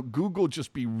 I don't know, Google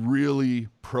just be really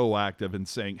proactive in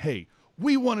saying, hey,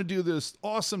 we want to do this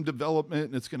awesome development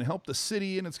and it's going to help the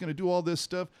city and it's going to do all this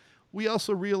stuff. We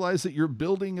also realize that your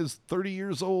building is 30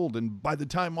 years old, and by the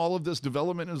time all of this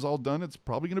development is all done, it's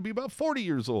probably going to be about 40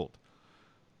 years old.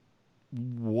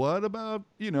 What about,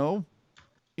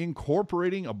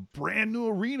 incorporating a brand new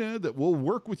arena that we'll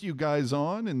work with you guys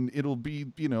on, and it'll be,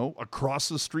 across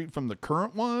the street from the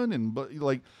current one? And, but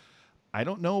like, I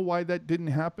don't know why that didn't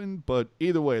happen, but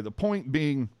either way, the point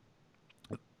being,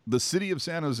 the city of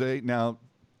San Jose, now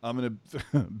I'm going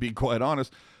to be quite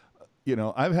honest,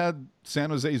 I've had San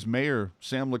Jose's mayor,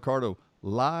 Sam Liccardo,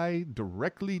 lie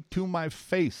directly to my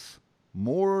face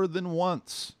more than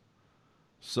once.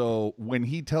 So when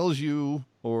he tells you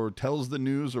or tells the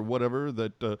news or whatever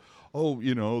that, the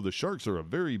Sharks are a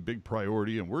very big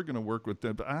priority and we're going to work with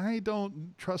them, but I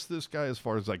don't trust this guy as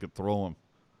far as I could throw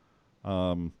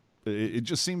him. It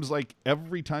just seems like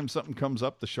every time something comes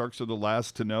up, the Sharks are the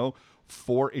last to know.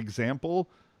 For example,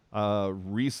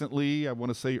 recently, I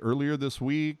want to say earlier this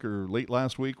week or late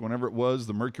last week, whenever it was,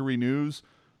 the Mercury News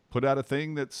put out a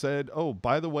thing that said, oh,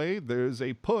 by the way, there's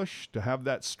a push to have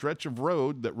that stretch of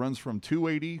road that runs from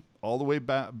 280 all the way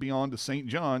back beyond to St.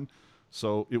 John.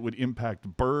 So it would impact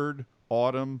Bird,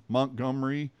 Autumn,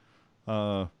 Montgomery.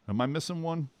 Am I missing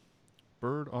one?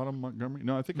 Bird, Autumn, Montgomery?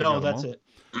 No, I think I got them that's all. it.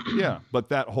 Yeah, but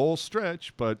that whole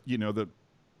stretch,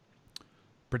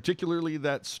 particularly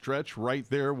that stretch right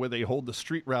there where they hold the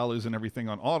street rallies and everything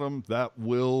on Autumn, that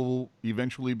will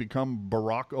eventually become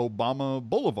Barack Obama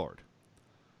Boulevard.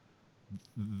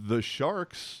 The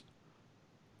Sharks,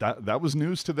 that was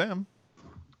news to them.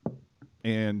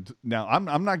 And now I'm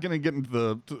not going to get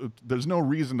into there's no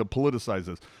reason to politicize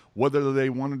this. Whether they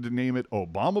wanted to name it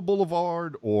Obama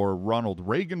Boulevard or Ronald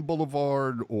Reagan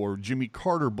Boulevard or Jimmy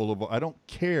Carter Boulevard, I don't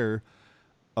care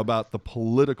about the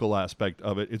political aspect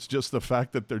of it. It's just the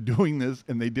fact that they're doing this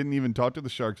and they didn't even talk to the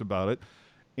Sharks about it.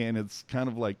 And it's kind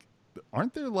of like,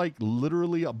 aren't there like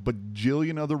literally a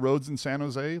bajillion other roads in San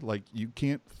Jose? Like, you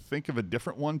can't think of a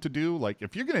different one to do? Like,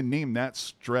 if you're going to name that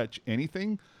stretch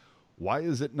anything, why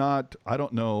is it not, I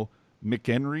don't know,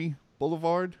 McHenry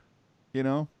Boulevard?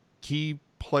 Key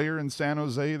player in San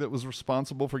Jose that was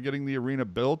responsible for getting the arena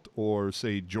built, or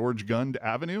say George Gund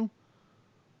Avenue?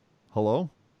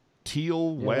 Hello?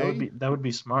 Teal Way? That would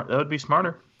be smart. That would be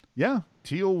smarter. Yeah,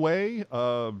 Teal Way,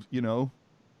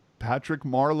 Patrick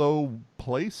Marlowe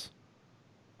Place.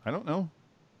 I don't know.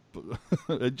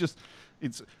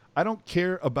 I don't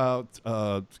care about,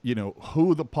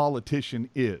 who the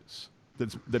politician is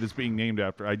that is being named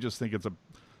after. I just think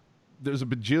there's a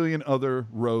bajillion other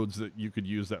roads that you could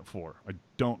use that for. I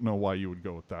don't know why you would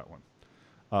go with that one.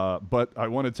 But I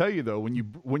want to tell you though,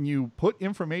 when you put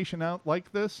information out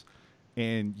like this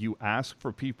and you ask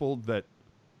for people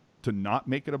to not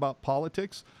make it about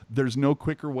politics, there's no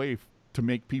quicker way to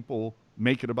make people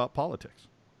make it about politics.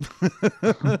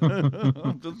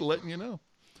 I'm just letting you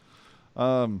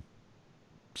know.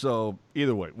 So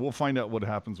either way, we'll find out what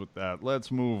happens with that.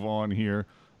 Let's move on here.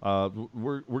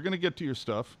 We're going to get to your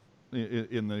stuff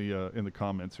in the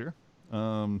comments here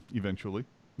eventually.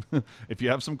 If you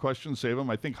have some questions, save them.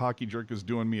 I think Hockey Jerk is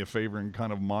doing me a favor and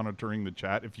kind of monitoring the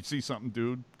chat. If you see something,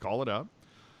 dude, call it out.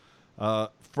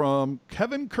 From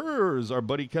Kevin Kurz, our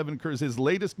buddy Kevin Kurz, his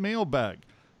latest mailbag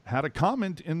had a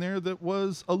comment in there that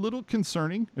was a little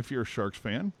concerning if you're a Sharks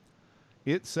fan.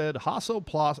 It said, Hasso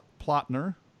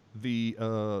Plattner,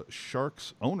 the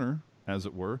Sharks owner, as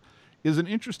it were, is an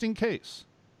interesting case.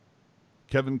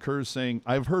 Kevin Kurz saying,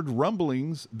 I've heard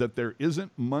rumblings that there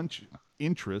isn't much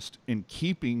interest in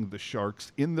keeping the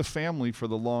Sharks in the family for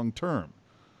the long term.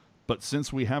 But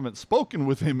since we haven't spoken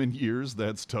with him in years,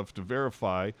 that's tough to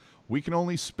verify. We can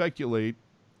only speculate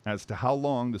as to how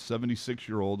long the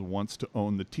 76-year-old wants to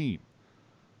own the team.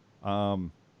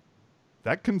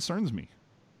 That concerns me.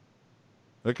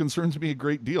 That concerns me a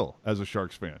great deal as a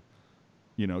Sharks fan.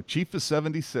 Chief is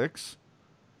 76,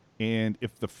 and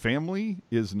if the family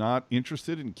is not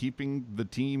interested in keeping the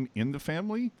team in the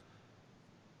family,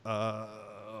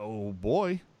 oh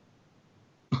boy.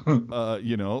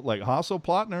 Like Hasso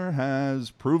Plattner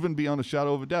has proven beyond a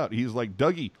shadow of a doubt. He's like,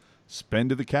 Dougie, spend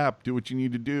to the cap, do what you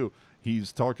need to do.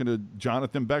 He's talking to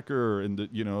Jonathan Becker and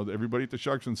everybody at the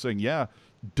Sharks and saying, yeah,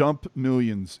 dump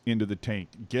millions into the tank,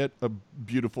 get a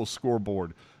beautiful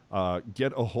scoreboard,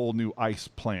 get a whole new ice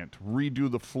plant, redo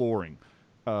the flooring,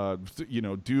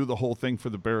 do the whole thing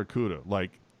for the Barracuda.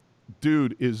 Like,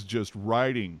 dude is just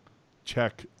writing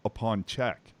check upon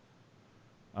check.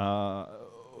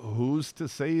 Who's to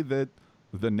say that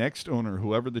the next owner,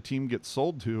 whoever the team gets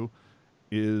sold to,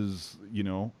 is,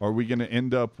 are we going to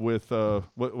end up with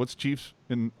what's Chiefs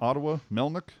in Ottawa?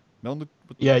 Melnick?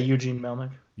 Yeah, Eugene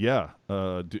Melnick. Yeah.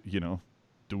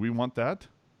 Do we want that?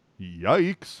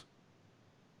 Yikes.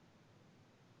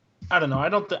 I don't know. I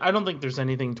don't think there's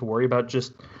anything to worry about,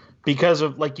 just because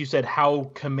of, like you said,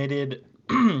 how committed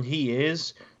he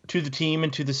is to the team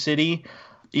and to the city.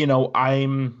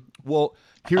 Well,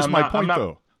 here's my point,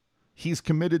 though. He's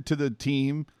committed to the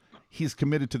team. He's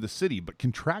committed to the city, but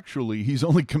contractually, he's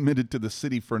only committed to the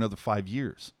city for another 5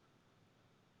 years.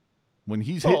 When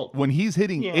he's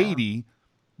hitting 80,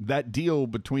 that deal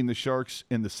between the Sharks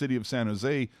and the city of San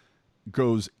Jose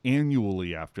goes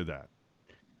annually after that.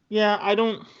 Yeah, I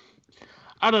don't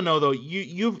know though.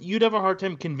 You'd have a hard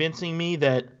time convincing me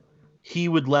that he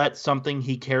would let something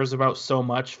he cares about so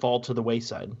much fall to the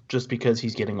wayside just because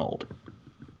he's getting old.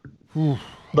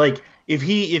 Like, if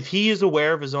he is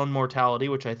aware of his own mortality,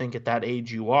 which I think at that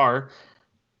age you are,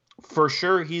 for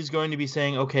sure he's going to be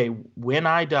saying, okay, when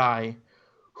I die,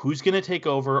 who's going to take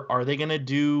over? Are they going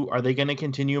to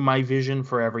continue my vision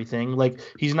for everything? Like,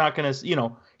 he's not going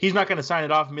to sign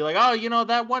it off and be like, oh,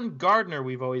 that one gardener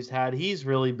we've always had, he's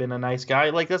really been a nice guy.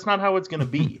 Like, that's not how it's going to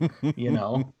be,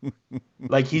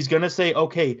 Like, he's going to say,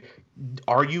 okay,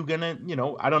 are you going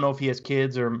to, I don't know if he has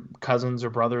kids or cousins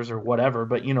or brothers or whatever,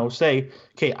 but, say,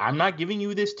 okay, I'm not giving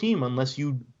you this team unless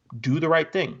you do the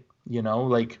right thing,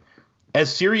 Like,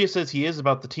 as serious as he is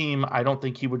about the team, I don't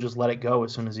think he would just let it go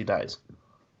as soon as he dies.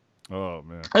 Oh,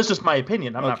 man. That's just my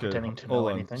opinion. I'm not pretending to know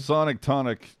anything. Sonic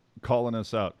Tonic calling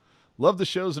us out. Love the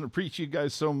shows and appreciate you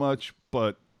guys so much,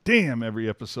 but damn, every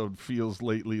episode feels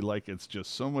lately like it's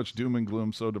just so much doom and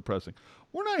gloom, so depressing.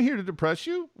 We're not here to depress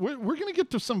you. We're going to get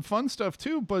to some fun stuff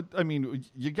too, but I mean,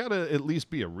 you got to at least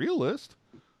be a realist.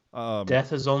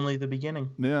 Death is only the beginning.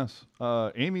 Yes.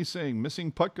 Amy's saying,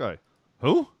 missing puck guy.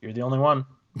 Who? You're the only one.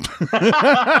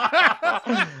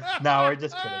 No, we're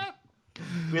just kidding.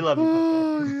 We love you, Puck Guy.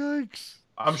 Oh, yikes.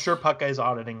 I'm sure Puck Guy's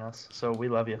auditing us, so we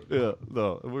love you. Yeah,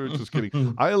 no, we're just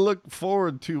kidding. I look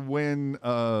forward to when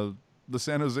the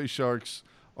San Jose Sharks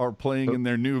are playing in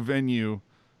their new venue,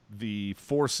 the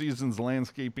Four Seasons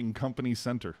Landscaping Company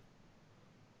Center.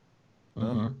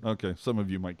 Mm-hmm. Okay, some of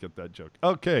you might get that joke.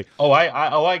 Okay.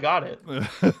 I got it.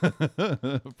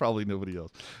 Probably nobody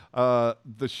else.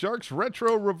 The Sharks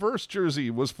retro reverse jersey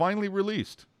was finally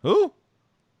released. Who?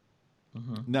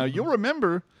 Mm-hmm. Now, you'll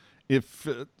remember, if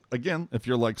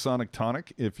you're like Sonic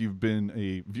Tonic, if you've been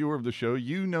a viewer of the show,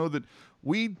 you know that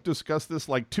we discussed this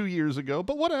like 2 years ago,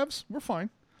 but whatevs, we're fine.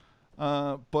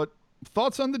 But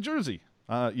thoughts on the jersey?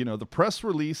 The press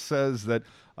release says that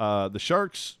the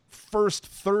Sharks' first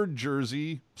third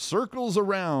jersey circles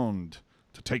around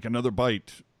to take another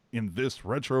bite in this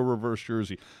retro reverse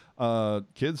jersey.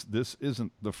 Kids, this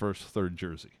isn't the first third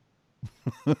jersey.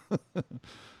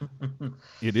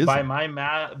 It is by my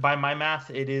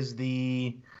math. It is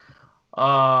the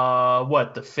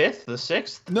the fifth, the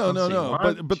sixth?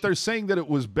 No. But they're saying that it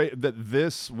was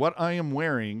what I am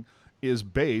wearing is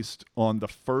based on the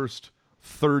first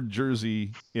third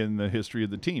jersey in the history of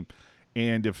the team,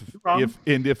 and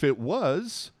if it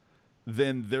was,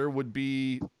 then there would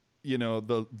be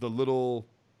the little,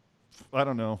 I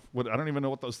don't even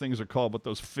know what those things are called, but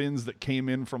those fins that came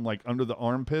in from like under the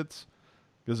armpits.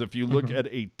 Because if you look at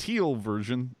a teal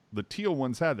version, the teal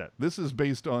ones had that. This is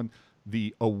based on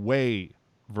the away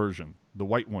version, the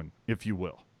white one, if you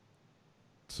will.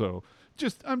 So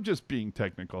I'm just being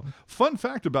technical. Fun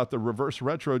fact about the reverse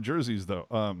retro jerseys, though.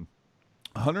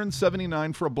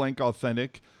 $179 for a blank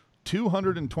authentic,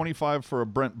 $225 for a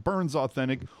Brent Burns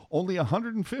authentic, only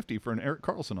 $150 for an Erik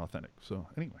Karlsson authentic. So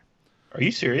anyway. Are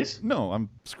you serious? No, I'm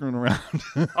screwing around.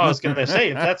 I was going to say,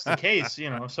 if that's the case,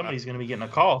 somebody's going to be getting a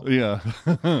call. Yeah.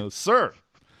 Sir.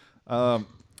 But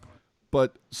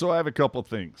so I have a couple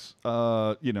things.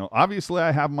 Obviously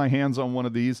I have my hands on one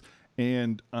of these,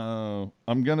 and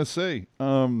I'm going to say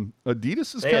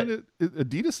Adidas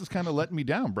is kind of letting me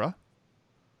down, bruh.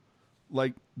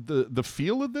 Like the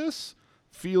feel of this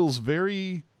feels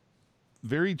very,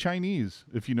 very Chinese,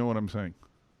 if you know what I'm saying.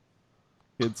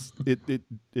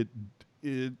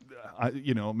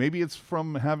 Maybe it's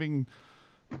from having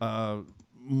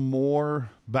more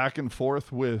back and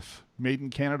forth with Made in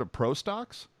Canada Pro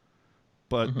stocks,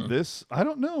 but this, I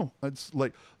don't know. It's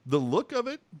like the look of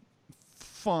it,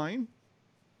 fine,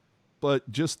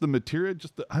 but just the material,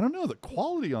 I don't know, the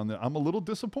quality on that. I'm a little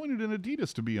disappointed in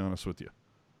Adidas, to be honest with you.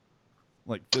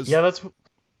 Like this. Yeah,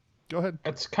 Go ahead. I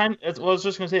was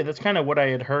just going to say, that's kind of what I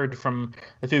had heard from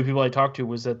a few people I talked to,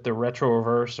 was that the retro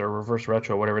reverse or reverse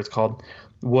retro, whatever it's called,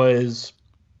 was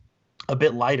a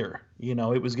bit lighter,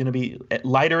 It was going to be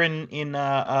lighter in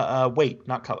weight,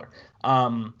 not color.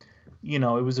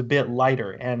 It was a bit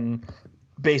lighter, and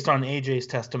based on AJ's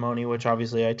testimony, which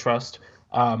obviously I trust,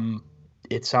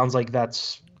 it sounds like that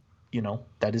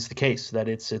is the case. That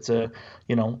it's a,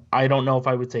 I don't know if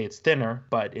I would say it's thinner,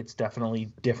 but it's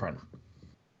definitely different.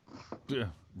 Yeah,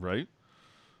 right.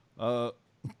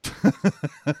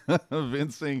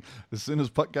 Vince saying, as soon as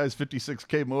Puck Guy's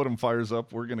 56K modem fires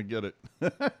up, we're gonna get it.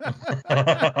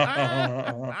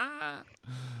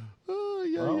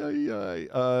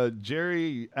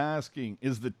 Jerry asking,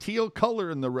 is the teal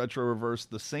color in the retro reverse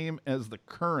the same as the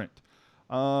current?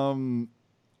 I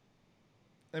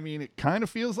mean, it kind of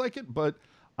feels like it, but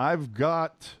I've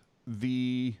got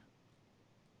the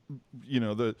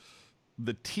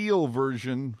teal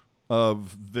version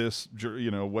of this,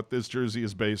 what this jersey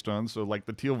is based on. So like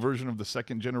the teal version of the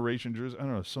second generation jersey. I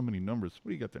don't know, so many numbers. What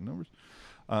do you got there, numbers?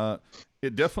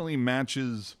 It definitely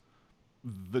matches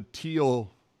the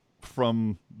teal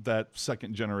from that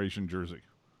second generation jersey.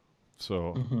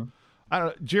 So I don't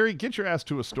know, Jerry, get your ass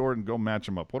to a store and go match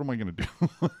them up. What am I going to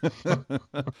do?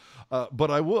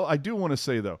 But I do want to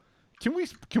say though, can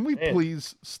we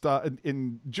please stop?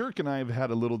 And Jerk and I have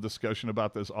had a little discussion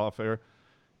about this off air.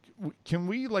 Can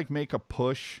we make a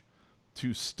push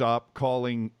to stop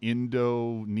calling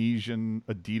Indonesian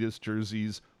Adidas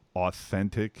jerseys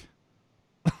authentic?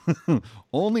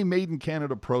 Only made in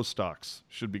Canada Pro stocks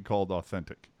should be called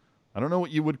authentic. I don't know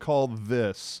what you would call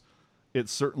this.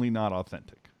 It's certainly not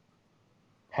authentic.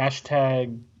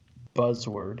 Hashtag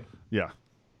buzzword. Yeah,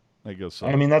 I guess so.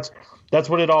 I mean, that's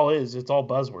what it all is. It's all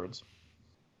buzzwords.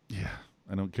 Yeah,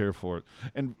 I don't care for it.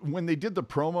 And when they did the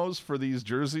promos for these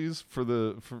jerseys for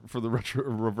the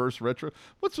reverse retro,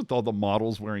 what's with all the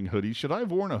models wearing hoodies? Should I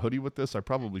have worn a hoodie with this? I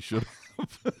probably should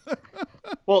have.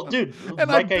 Well, dude,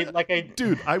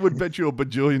 dude, I would bet you $1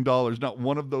 bajillion not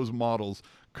one of those models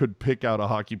could pick out a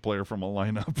hockey player from a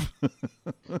lineup.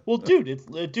 Well,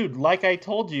 dude, like I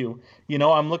told you,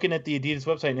 I'm looking at the Adidas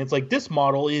website and it's like, this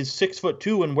model is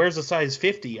 6'2" and wears a size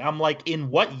 50. I'm like, in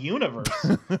what universe?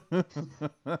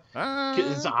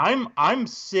 'Cause I'm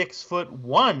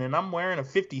 6'1" and I'm wearing a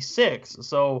 56.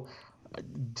 So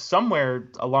somewhere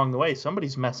along the way,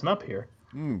 somebody's messing up here.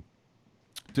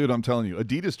 Dude, I'm telling you,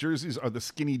 Adidas jerseys are the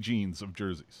skinny jeans of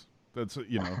jerseys. That's,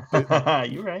 You're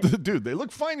right. Dude, they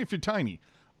look fine if you're tiny,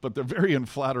 but they're very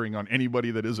unflattering on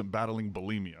anybody that isn't battling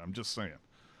bulimia. I'm just saying.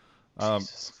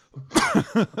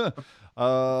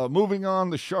 Moving on,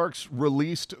 the Sharks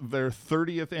released their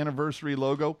 30th anniversary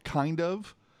logo, kind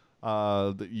of.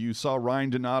 You saw Ryan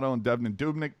Donato and Devin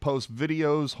Dubnyk post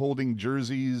videos holding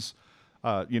jerseys,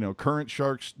 current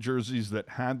Sharks jerseys that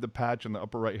had the patch in the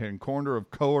upper right-hand corner,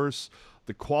 of course.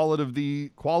 The quality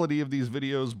of these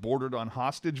videos bordered on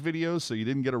hostage videos, so you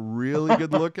didn't get a really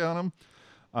good look at them.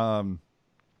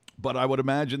 But I would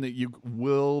imagine that you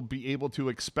will be able to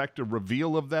expect a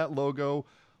reveal of that logo.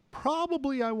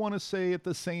 Probably, I want to say, at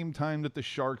the same time that the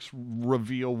Sharks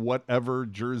reveal whatever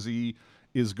jersey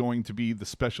is going to be the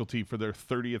specialty for their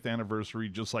 30th anniversary,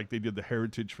 just like they did the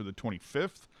Heritage for the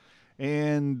 25th.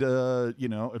 And,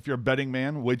 if you're a betting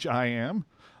man, which I am,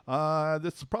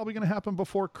 this is probably going to happen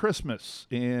before Christmas.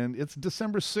 And it's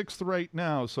December 6th right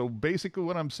now. So basically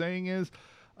what I'm saying is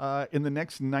in the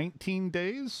next 19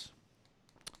 days,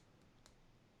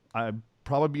 I'd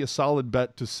probably be a solid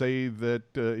bet to say that,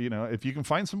 if you can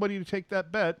find somebody to take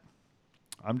that bet,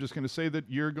 I'm just going to say that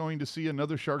you're going to see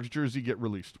another Sharks jersey get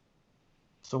released.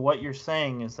 So what you're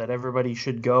saying is that everybody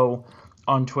should go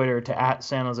on Twitter to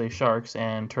 @San Jose Sharks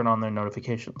and turn on their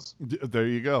notifications. There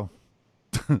you go.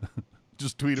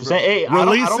 Just tweet it. Hey,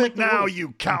 release I don't it now, rules.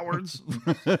 You cowards.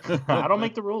 I don't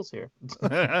make the rules here.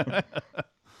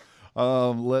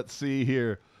 Let's see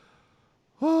here.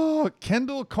 Oh,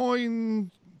 Kendall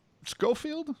Coyne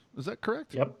Schofield, is that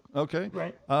correct? Yep. Okay.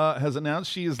 Right. Has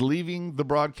announced she is leaving the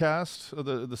broadcast,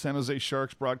 the San Jose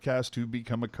Sharks broadcast, to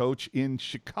become a coach in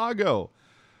Chicago.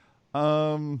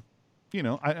 I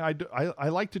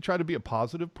like to try to be a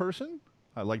positive person.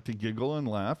 I like to giggle and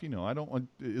laugh. I don't want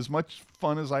as much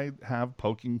fun as I have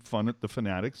poking fun at the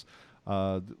Fanatics.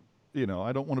 I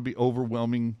don't want to be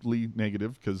overwhelmingly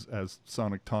negative because, as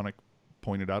Sonic Tonic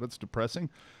pointed out, it's depressing.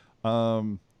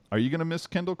 Are you going to miss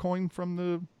Kendall Coyne from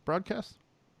the broadcast?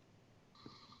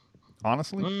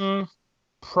 Honestly?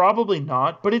 Probably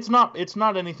not, but it's not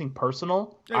anything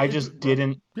personal. I just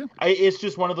didn't. Yeah. It's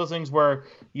just one of those things where,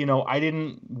 I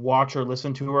didn't watch or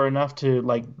listen to her enough to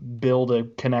build a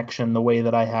connection the way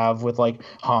that I have with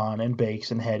Han and Bakes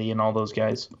and Hetty and all those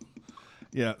guys.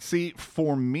 Yeah. See,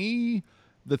 for me,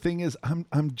 the thing is,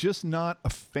 I'm just not a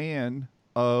fan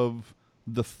of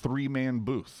the 3-man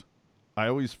booth. I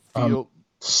always feel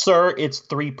Sir, it's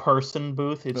 3-person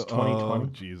booth. It's Oh, 2020.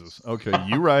 Jesus. Okay,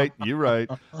 you're right. You're right.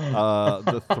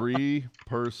 The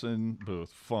 3-person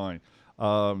booth. Fine.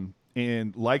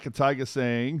 And like a tiger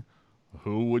saying,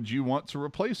 who would you want to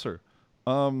replace her?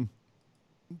 No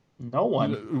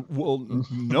one.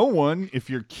 No one if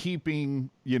you're keeping,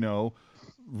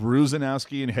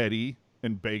 Ruzanowski and Hetty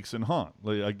and Bakes and Hahn.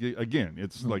 Again,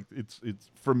 it's like it's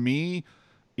for me,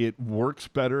 it works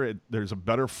better. There's a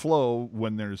better flow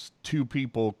when there's two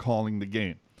people calling the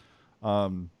game.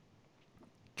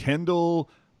 Kendall,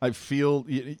 I feel,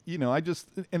 I just,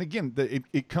 and again,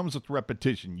 it comes with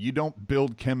repetition. You don't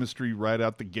build chemistry right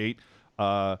out the gate.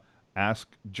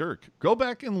 Ask Jerk. Go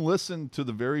back and listen to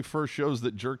the very first shows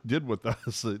that Jerk did with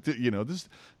us.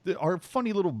 Our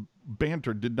funny little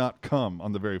banter did not come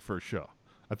on the very first show.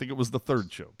 I think it was the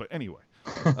third show. But anyway,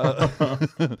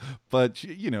 but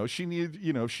she needs,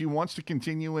 if she wants to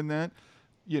continue in that,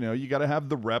 you got to have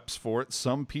the reps for it.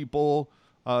 Some people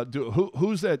do.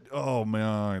 Who's that? Oh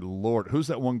my Lord, who's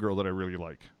that one girl that I really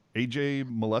like? AJ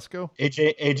Malesko.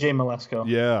 AJ Malesko.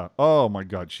 Yeah. Oh my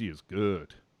God, she is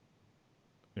good.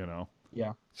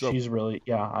 Yeah, So, she's really.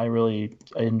 Yeah, I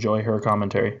enjoy her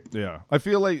commentary. yeah, I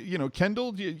feel like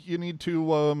Kendall, you need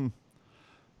to.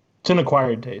 It's an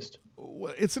acquired taste.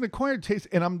 It's an acquired taste,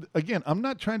 and I'm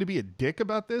not trying to be a dick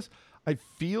about this. I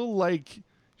feel like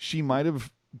she might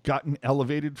have gotten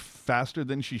elevated faster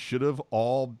than she should have,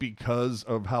 all because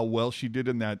of how well she did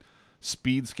in that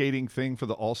speed skating thing for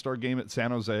the All-Star game at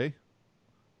San Jose.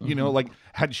 Like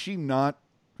had she not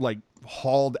like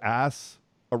hauled ass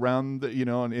around the,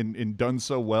 and done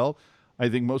so well, I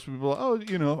think most people,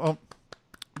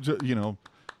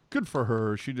 good for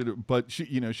her. She did it, but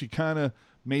she kind of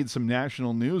made some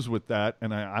national news with that,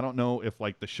 and I don't know if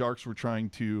like the Sharks were trying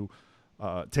to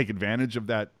take advantage of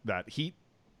that heat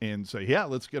and say, yeah,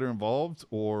 let's get her involved,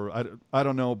 or I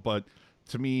don't know, but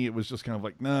to me it was just kind of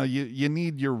like, nah, you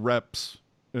need your reps,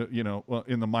 in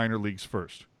the minor leagues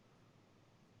first.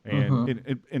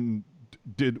 And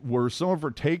were some of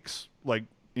her takes like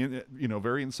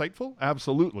very insightful?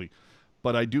 Absolutely.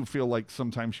 But I do feel like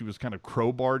sometimes she was kind of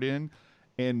crowbarred in.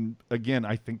 And again,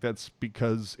 I think that's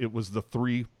because it was the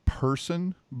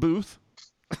 3-person booth,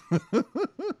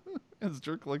 as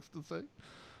Jerk likes to say.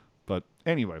 But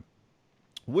anyway,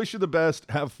 wish you the best.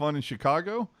 Have fun in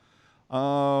Chicago.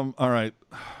 All right.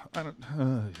 I don't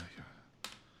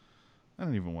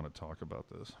even want to talk about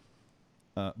this.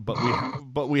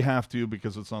 But we have to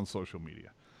because it's on social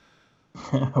media.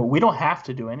 We don't have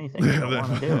to do anything we don't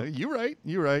want to do. You're right.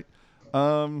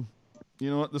 You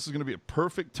know what? This is going to be a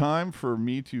perfect time for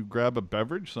me to grab a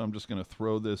beverage, so I'm just going to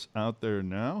throw this out there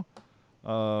now.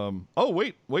 Oh,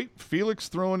 wait. Felix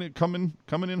throwing it, coming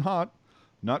in hot.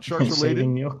 Not Sharks related.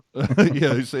 Saving you.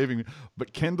 Yeah, he's saving me.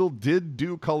 But Kendall did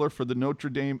do color for the Notre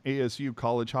Dame ASU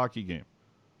college hockey game.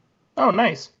 Oh,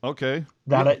 nice. Okay.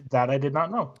 That I did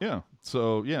not know. Yeah.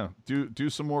 So, yeah, do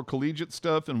some more collegiate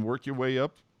stuff and work your way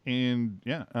up. And,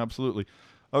 yeah, absolutely.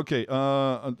 Okay,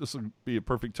 this will be a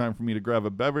perfect time for me to grab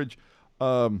a beverage.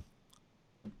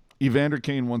 Evander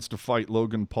Kane wants to fight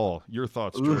Logan Paul. Your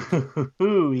thoughts, Jerk?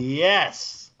 Ooh,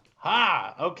 yes.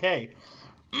 Okay.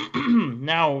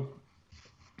 Now,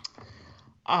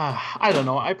 I don't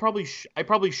know. I probably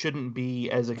shouldn't be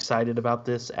as excited about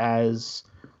this as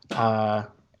I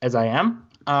am.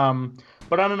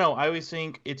 But I don't know. I always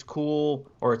think it's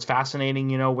cool or it's fascinating,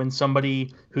 when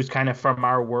somebody who's kind of from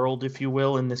our world, if you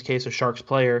will, in this case, a Sharks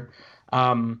player,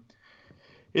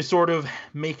 is sort of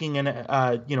making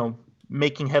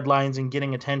making headlines and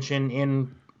getting attention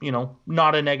in,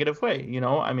 not a negative way.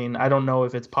 I mean, I don't know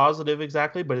if it's positive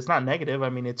exactly, but it's not negative. I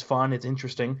mean, it's fun. It's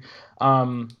interesting.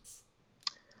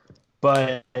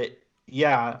 But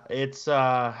yeah, it's,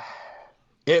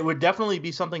 it would definitely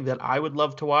be something that I would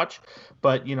love to watch,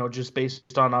 but, just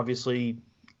based on obviously,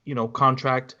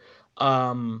 contract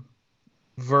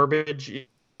verbiage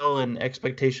and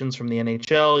expectations from the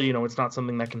NHL, it's not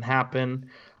something that can happen.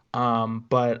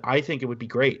 But I think it would be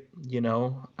great, it's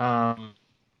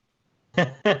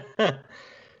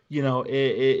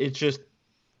just,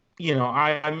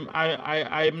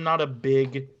 I'm not a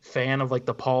big fan of like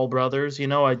the Paul brothers,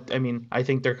 I mean, I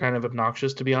think they're kind of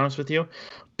obnoxious, to be honest with you,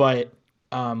 but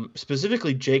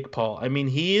specifically Jake Paul. I mean,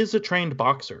 he is a trained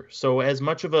boxer. So as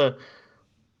much of a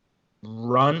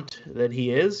runt that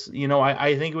he is,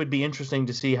 I think it would be interesting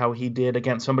to see how he did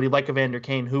against somebody like Evander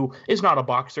Kane, who is not a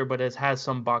boxer, but has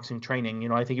some boxing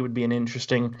training. I think it would be an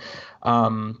interesting,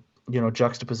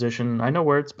 juxtaposition. I know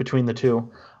words between the two.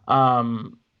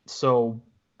 So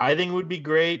I think it would be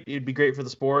great. It'd be great for the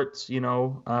sports,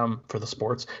 for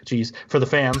the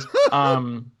fans.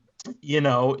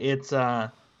 It's,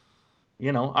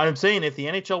 I'm saying if the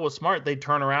NHL was smart, they'd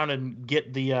turn around and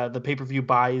get the pay-per-view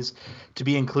buys to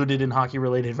be included in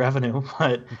hockey-related revenue.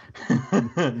 But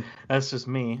that's just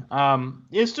me.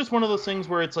 It's just one of those things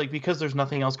where it's like, because there's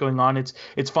nothing else going on,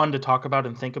 it's fun to talk about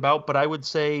and think about. But I would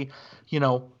say,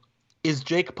 is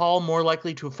Jake Paul more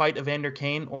likely to fight Evander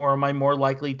Kane, or am I more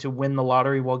likely to win the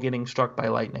lottery while getting struck by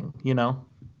lightning?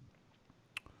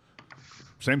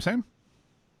 Same.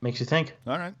 Makes you think.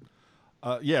 All right.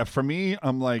 Yeah, for me,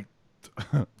 I'm like,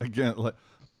 again, like,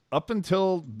 up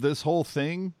until this whole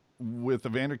thing with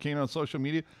Evander Kane on social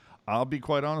media, I'll be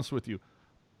quite honest with you.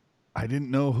 I didn't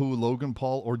know who Logan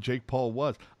Paul or Jake Paul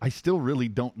was. I still really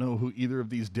don't know who either of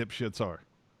these dipshits are.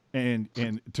 And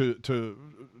to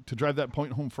drive that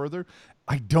point home further,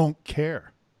 I don't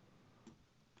care.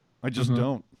 I just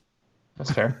don't.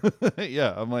 That's fair.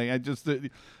 Yeah, I'm like, I just,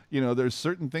 there's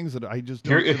certain things that I just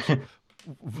don't.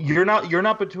 You're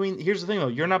not between. Here's the thing, though.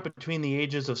 You're not between the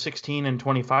ages of 16 and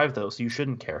 25, though, so you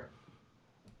shouldn't care.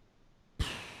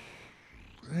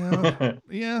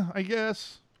 Yeah, I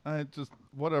guess. I just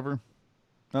whatever.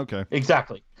 Okay.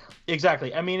 Exactly.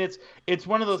 I mean, it's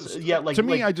one of those. Yeah, like to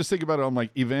me, I just think about it. I'm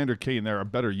like, Evander Kane. There are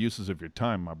better uses of your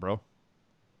time, my bro.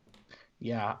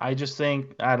 Yeah, I just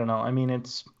think, I don't know. I mean,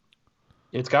 it's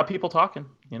got people talking,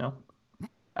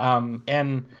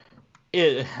 and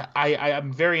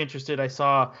I'm very interested. I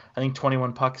saw, I think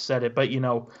 21 Puck said it, but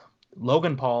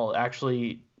Logan Paul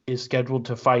actually is scheduled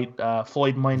to fight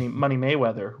Floyd Money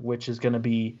Mayweather, which is going to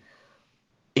be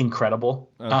incredible.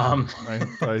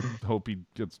 I hope he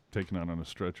gets taken out on a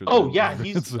stretcher.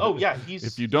 He's.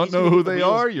 If you don't know who they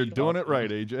are, you're doing it right,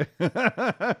 AJ.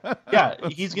 Yeah,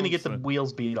 he's going to get the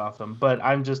wheels beat off him. But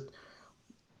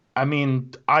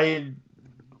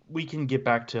we can get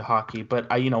back to hockey, but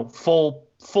full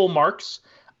marks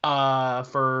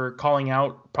for calling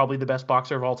out probably the best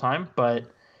boxer of all time, but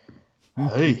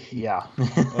yeah.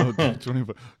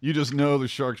 You just know the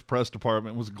Sharks press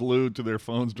department was glued to their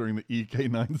phones during the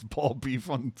EK9's ball beef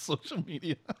on social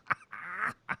media.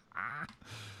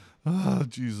 Oh,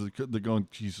 Jesus. They're going,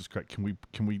 Jesus Christ, can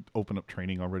we open up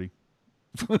training already?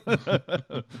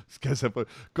 These guys have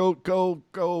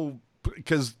go.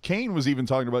 Because Kane was even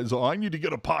talking about, I need to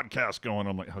get a podcast going.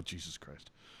 I'm like, oh, Jesus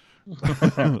Christ.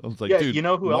 I was like, dude,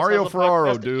 who Mario else has a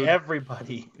Ferraro, podcast? Dude.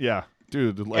 Everybody. Yeah,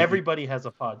 dude. Like, everybody has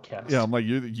a podcast. Yeah, I'm like,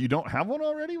 you don't have one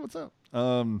already? What's up?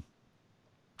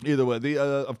 Either way,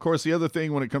 of course, the other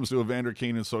thing when it comes to Evander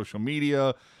Kane and social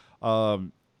media,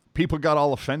 people got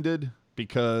all offended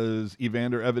because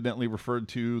Evander evidently referred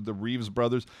to the Reeves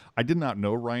brothers. I did not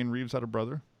know Ryan Reeves had a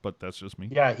brother, but that's just me.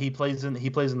 Yeah, he plays in the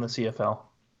CFL.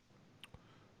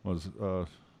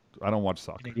 I don't watch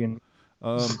soccer.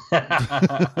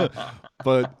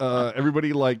 But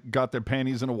everybody got their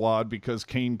panties in a wad because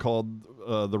Kane called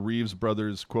the Reeves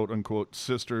brothers quote unquote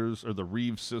sisters, or the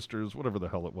Reeves sisters, whatever the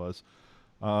hell it was.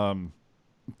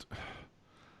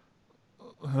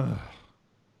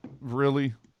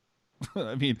 Really?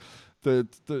 I mean,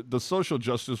 the social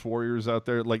justice warriors out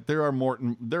there, like, there are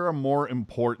more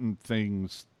important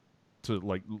things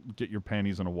to get your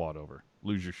panties in a wad over.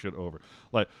 Lose your shit over.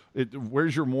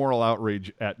 Where's your moral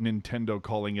outrage at Nintendo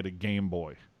calling it a Game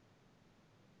Boy?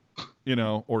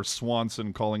 Or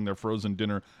Swanson calling their frozen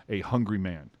dinner a Hungry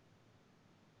Man.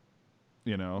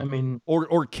 I mean,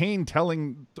 or Kane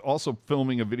also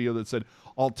filming a video that said,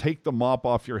 "I'll take the mop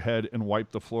off your head and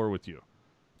wipe the floor with you."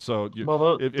 So,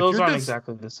 those aren't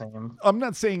exactly the same. I'm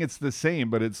not saying it's the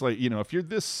same, but it's like, if you're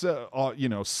this,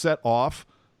 set off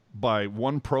by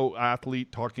one pro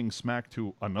athlete talking smack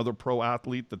to another pro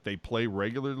athlete that they play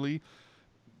regularly,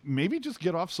 maybe just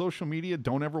get off social media.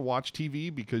 Don't ever watch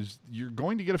TV because you're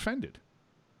going to get offended.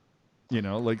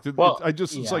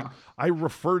 It's like, I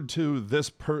referred to this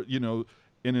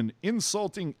in an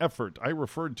insulting effort, I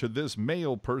referred to this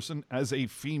male person as a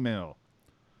female.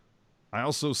 I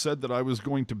also said that I was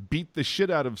going to beat the shit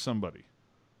out of somebody.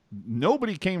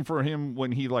 Nobody came for him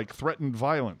when he threatened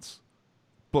violence.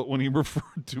 But when he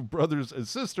referred to brothers as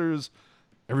sisters,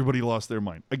 everybody lost their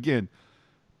mind. Again,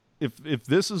 if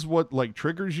this is what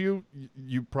triggers you,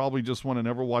 you probably just want to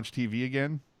never watch TV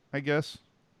again, I guess.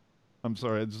 I'm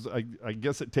sorry. I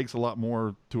guess it takes a lot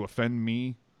more to offend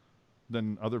me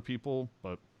than other people,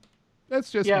 but that's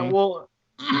just me. Well,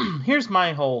 here's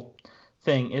my whole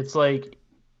thing. It's like,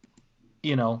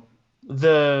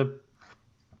 the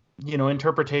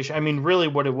interpretation. I mean, really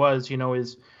what it was,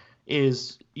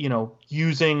 is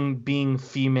using being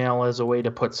female as a way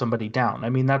to put somebody down. I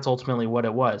mean, that's ultimately what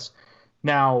it was.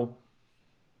 Now,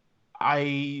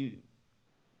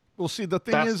 well, see, the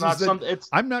thing is that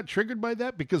I'm not triggered by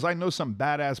that because I know some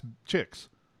badass chicks.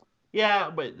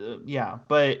 Yeah, but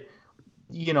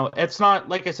it's not,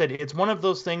 like I said, it's one of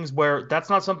those things where that's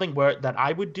not something that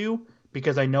I would do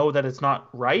because I know that it's not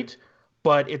right,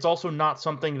 but it's also not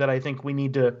something that I think we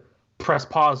need to press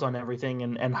pause on everything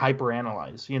and hyper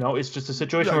analyze. It's just a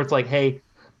situation where it's like, hey,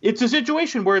 it's a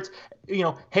situation where it's,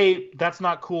 hey, that's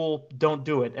not cool, don't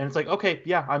do it. And it's like, okay,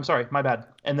 yeah, I'm sorry, my bad.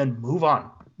 And then move on.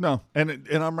 No, and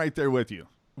I'm right there with you.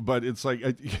 But it's like,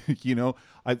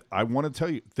 I want to tell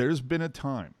you, there's been a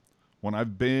time when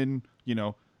I've been,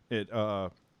 at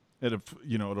a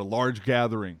large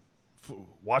gathering,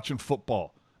 watching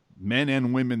football, men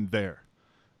and women there,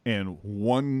 and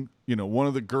one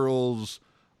of the girls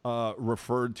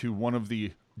referred to one of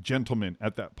the gentlemen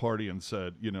at that party and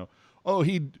said, oh,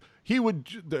 he would,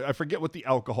 I forget what the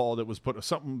alcohol that was put,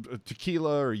 something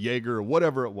tequila or Jaeger or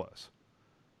whatever it was.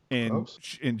 And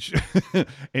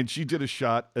and she did a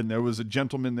shot, and there was a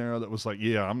gentleman there that was like,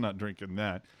 yeah, I'm not drinking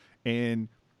that. And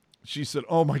she said,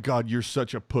 oh my God, you're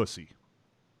such a pussy.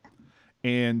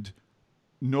 And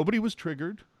nobody was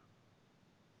triggered.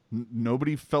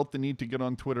 Nobody felt the need to get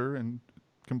on Twitter and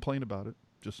complain about it.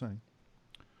 Just saying.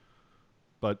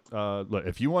 But look,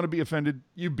 if you want to be offended,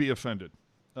 you be offended.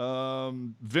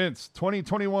 Vince,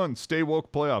 2021 Stay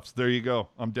Woke playoffs. There you go.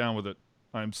 I'm down with it.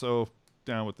 I'm so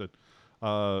down with it.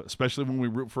 Especially when we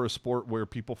root for a sport where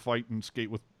people fight and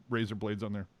skate with razor blades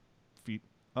on their feet.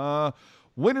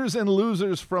 Winners and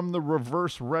losers from the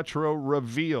reverse retro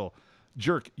reveal.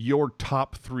 Jerk, your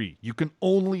top 3. You can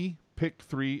only pick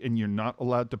 3, and you're not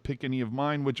allowed to pick any of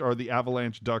mine, which are the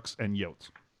Avalanche, Ducks, and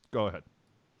Yotes. Go ahead.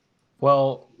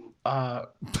 Well,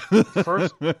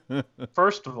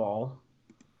 first of all,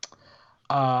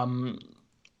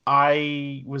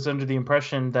 I was under the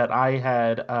impression that I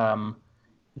had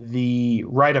the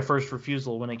right of first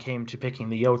refusal when it came to picking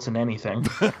the Yotes in anything.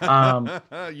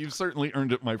 You've certainly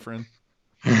earned it, my friend.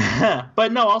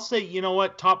 But no, I'll say, you know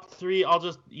what, top 3, I'll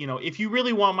just, if you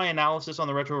really want my analysis on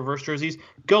the retro reverse jerseys,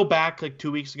 go back like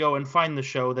 2 weeks ago and find the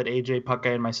show that AJ,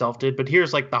 Puckeye, and myself did. But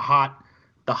here's like the hot,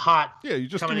 yeah, you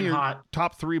just coming give me in your hot,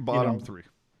 top 3, bottom 3.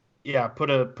 Yeah, put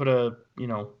a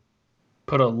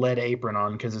lead apron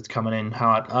on because it's coming in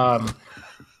hot.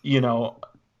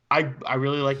 I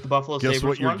really like the Buffalo Sabres. Guess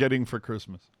what you're getting for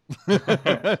Christmas?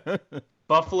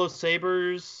 Buffalo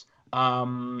Sabres,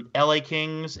 LA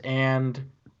Kings, and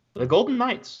the Golden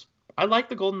Knights. I like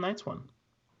the Golden Knights one.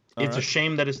 It's a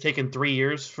shame that it's taken 3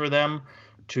 years for them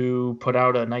to put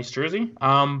out a nice jersey.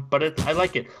 But I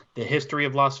like it. The history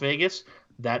of Las Vegas,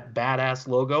 that badass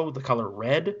logo, the color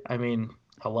red. I mean,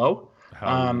 hello.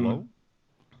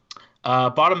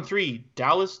 Bottom 3,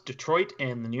 Dallas, Detroit,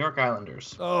 and the New York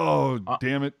Islanders. Oh,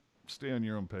 damn it. Stay on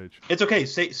your own page. It's okay.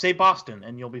 Say Boston,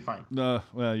 and you'll be fine.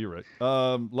 Well, you're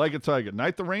right. Like a tiger.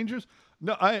 Knight the Rangers?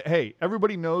 No, hey,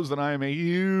 everybody knows that I am a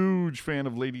huge fan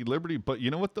of Lady Liberty, but you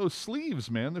know what? Those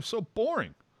sleeves, man, they're so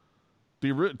boring.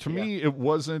 To me, it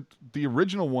wasn't. The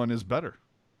original one is better,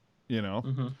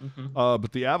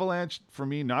 But the Avalanche, for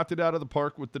me, knocked it out of the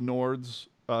park with the Nords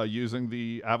using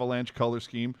the Avalanche color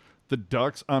scheme. The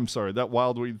Ducks, I'm sorry, that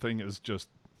Wildweed thing is just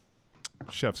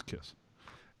chef's kiss.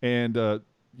 And, the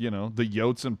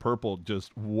Yotes in purple,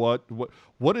 just what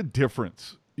a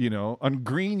difference, On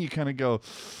green, you kind of go,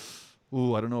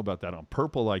 ooh, I don't know about that. On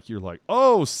purple, like you're like,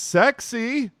 oh,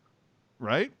 sexy,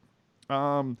 right?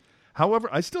 However,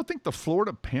 I still think the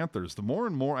Florida Panthers, the more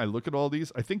and more I look at all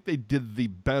these, I think they did the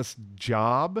best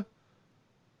job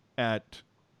at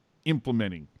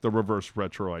implementing the reverse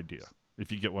retro idea,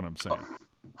 if you get what I'm saying.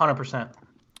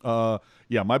 100%.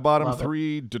 Yeah, my bottom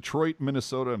 3, Detroit,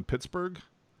 Minnesota, and Pittsburgh.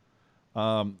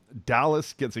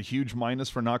 Dallas gets a huge minus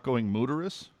for not going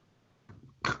Mooterus.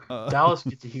 Dallas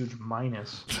gets a huge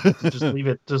minus. Just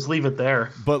leave it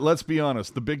there. But let's be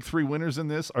honest, the big 3 winners in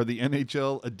this are the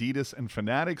NHL, Adidas, and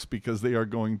Fanatics because they are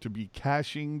going to be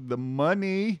cashing the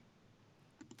money.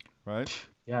 Right?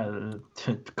 Yeah, the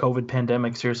COVID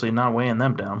pandemic seriously not weighing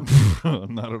them down.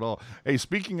 Not at all. Hey,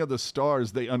 speaking of the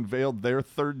Stars, they unveiled their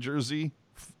 3rd jersey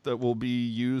that will be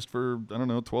used for,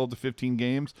 12 to 15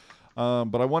 games.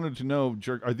 But I wanted to know,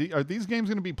 Jerk, are these games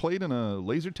going to be played in a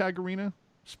laser tag arena?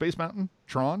 Space Mountain?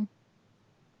 Tron?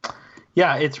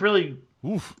 Yeah, it's really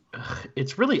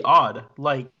odd.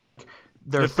 Like,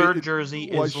 their third jersey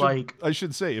is I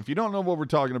should say, if you don't know what we're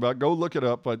talking about, go look it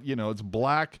up. But, it's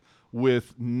black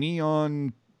with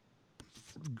neon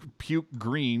puke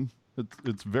green.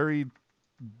 It's very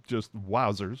just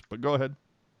wowzers. But go ahead.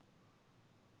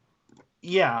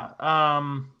 Yeah.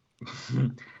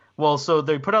 Well, so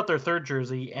they put out their 3rd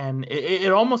jersey, and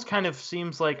it almost kind of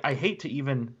seems like, I hate to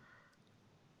even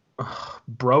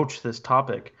broach this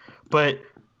topic, but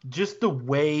just the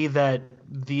way that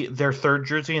their 3rd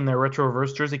jersey and their retro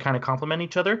reverse jersey kind of complement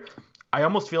each other, I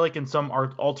almost feel like in some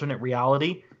alternate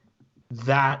reality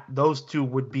that those two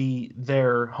would be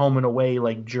their home and away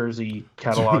like jersey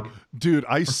catalog. Dude,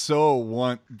 I so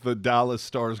want the Dallas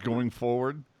Stars going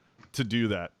forward to do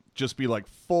that. Just be like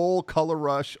full color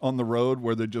rush on the road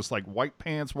where they're just like white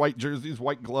pants, white jerseys,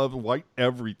 white gloves, white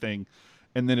everything.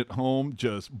 And then at home,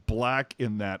 just black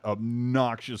in that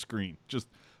obnoxious green. Just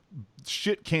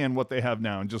shit can what they have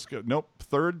now and just go, nope,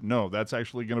 third, no, that's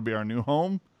actually going to be our new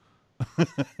home.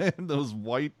 And those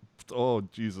white, oh,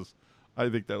 Jesus. I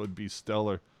think that would be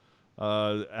stellar.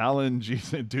 Alan,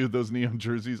 Jesus, dude, those neon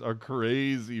jerseys are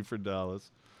crazy for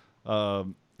Dallas.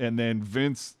 And then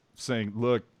Vince saying,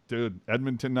 look, dude,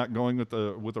 Edmonton not going with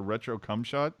a retro cum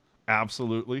shot?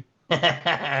 Absolutely.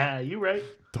 You right.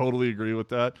 Totally agree with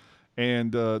that.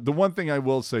 And the one thing I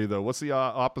will say, though, what's the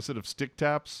opposite of stick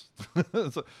taps?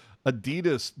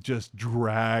 Adidas just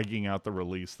dragging out the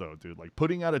release, though, dude. Like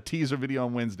putting out a teaser video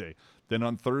on Wednesday. Then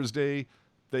on Thursday,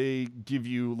 they give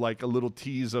you like a little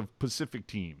tease of Pacific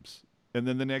teams. And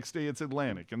then the next day it's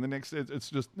Atlantic. And the next day it's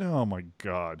just, oh my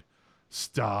God.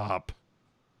 Stop.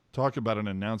 Talk about an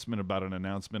announcement of an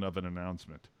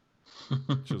announcement.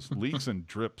 Just leaks and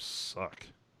drips suck.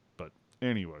 But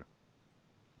anyway.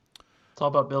 It's all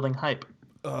about building hype.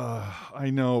 I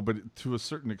know, but to a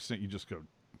certain extent you just go,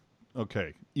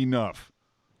 okay, enough.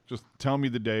 Just tell me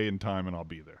the day and time and I'll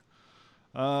be there.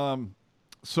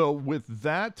 So with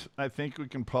that, I think we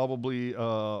can probably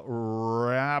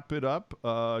wrap it up.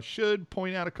 Should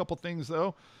point out a couple things,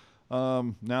 though.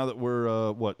 Now that we're,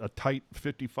 a tight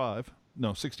 65,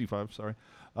 sorry.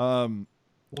 We'll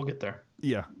get there.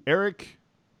 Yeah.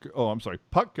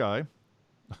 Puck Guy,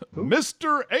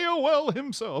 Mr. AOL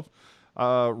himself,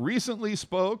 recently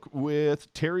spoke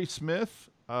with Terry Smith.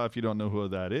 If you don't know who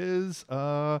that is,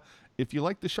 if you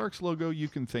like the Sharks logo, you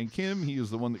can thank him. He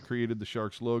is the one that created the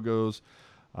Sharks logos.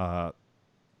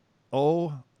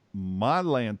 Oh my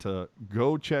Lanta,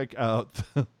 go check out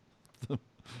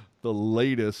the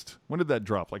latest. When did that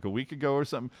drop? Like a week ago or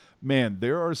something? Man,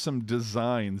 there are some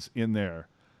designs in there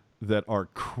that are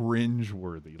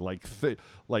cringeworthy.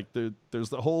 There's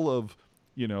the whole of,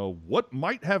 what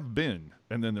might have been,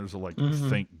 and then there's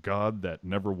thank God that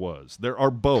never was. There are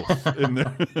both in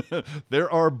there. There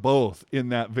are both in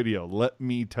that video. Let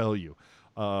me tell you,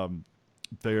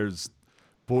 there's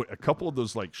a couple of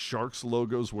those like Sharks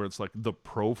logos where it's like the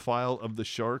profile of the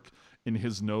shark and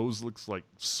his nose looks like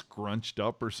scrunched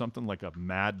up or something, like a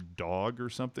mad dog or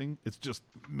something. It's just,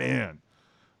 man,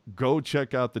 go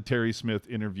check out the Terry Smith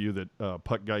interview that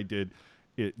Puck Guy did.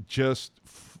 It just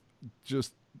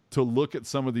to look at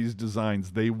some of these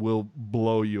designs, they will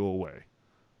blow you away.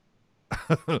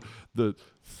 The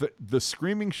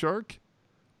Screaming Shark,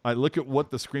 I look at what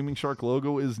the Screaming Shark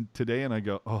logo is today and I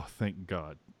go, oh, thank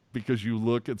God. Because you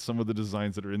look at some of the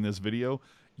designs that are in this video,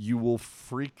 you will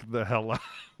freak the hell out.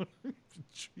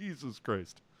 Jesus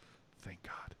Christ. Thank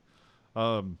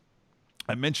God.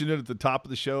 I mentioned it at the top of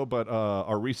the show, but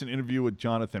our recent interview with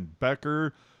Jonathan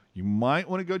Becker, you might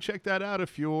want to go check that out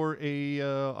if you're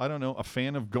a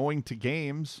fan of going to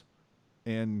games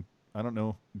and,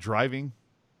 driving.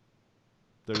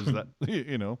 There's that,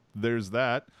 there's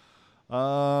that.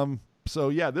 So,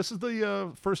 yeah, this is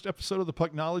the first episode of the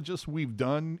Pucknologist we've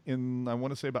done in, I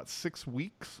want to say, about 6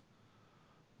 weeks.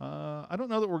 I don't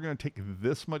know that we're going to take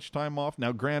this much time off.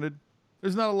 Now, granted,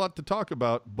 there's not a lot to talk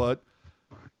about, but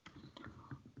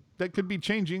that could be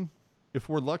changing if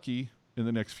we're lucky in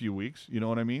the next few weeks. You know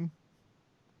what I mean?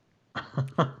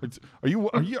 Are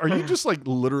you just like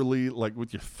literally like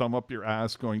with your thumb up your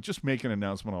ass going, just make an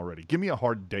announcement already? Give me a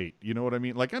hard date. You know what I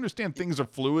mean? Like, I understand things are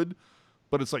fluid.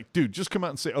 But it's like, dude, just come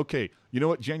out and say, okay, you know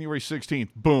what? January 16th,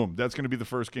 boom, that's going to be the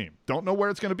first game. Don't know where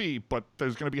it's going to be, but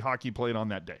there's going to be hockey played on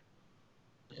that day.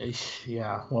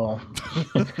 Yeah, well,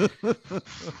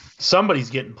 somebody's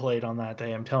getting played on that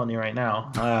day. I'm telling you right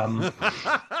now.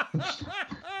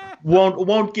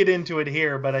 Won't get into it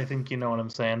here, but I think you know what I'm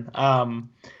saying.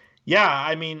 Yeah,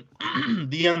 I mean,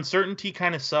 the uncertainty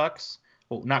kind of sucks.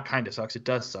 Well, not kind of sucks. It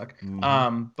does suck.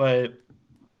 Mm-hmm. But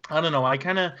I don't know. I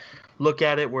kind of look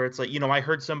at it where it's like, I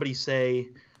heard somebody say,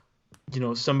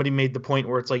 somebody made the point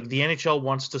where it's like the NHL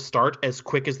wants to start as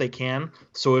quick as they can.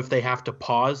 So if they have to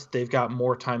pause, they've got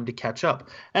more time to catch up.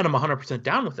 And I'm 100%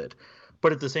 down with it.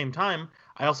 But at the same time,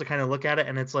 I also kind of look at it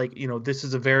and it's like, this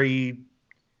is a very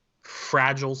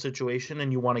fragile situation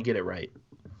and you want to get it right.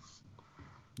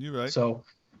 You're right. So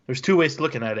there's two ways to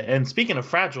looking at it. And speaking of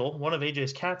fragile, one of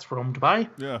AJ's cats roamed by.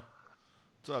 Yeah.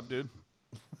 What's up, dude?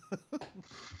 All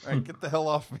right, get the hell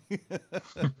off me.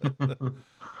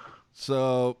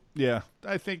 So, yeah,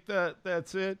 I think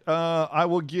that's it. I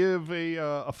will give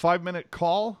a 5-minute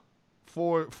call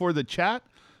for the chat.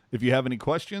 If you have any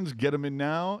questions, get them in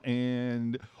now.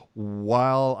 And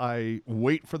while I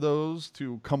wait for those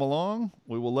to come along,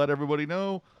 we will let everybody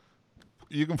know.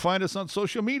 You can find us on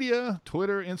social media,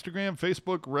 Twitter, Instagram,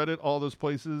 Facebook, Reddit, all those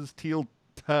places, Teal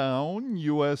Town,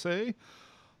 USA.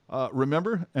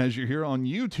 Remember, as you're here on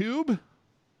YouTube,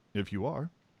 if you are,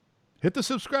 hit the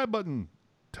subscribe button.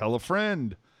 Tell a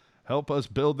friend. Help us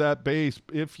build that base,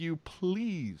 if you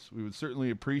please. We would certainly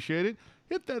appreciate it.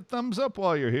 Hit that thumbs up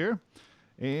while you're here.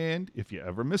 And if you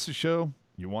ever miss a show,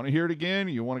 you want to hear it again,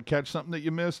 you want to catch something that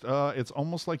you missed, it's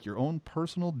almost like your own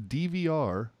personal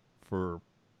DVR for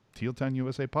Teal Town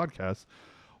USA podcast.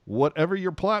 Whatever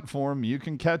your platform, you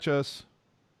can catch us.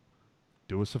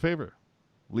 Do us a favor.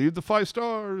 Leave the 5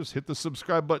 stars. Hit the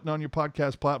subscribe button on your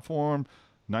podcast platform.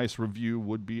 Nice review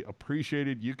would be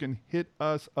appreciated. You can hit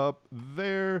us up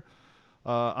there.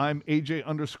 I'm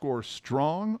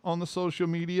AJ_strong on the social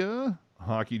media.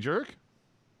 Hockey Jerk.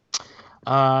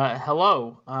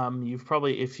 Hello. You've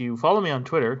probably, if you follow me on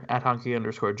Twitter at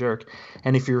honky_jerk,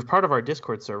 and if you're part of our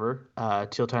Discord server,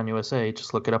 Teal Town USA,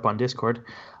 just look it up on Discord.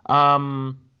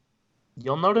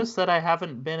 You'll notice that I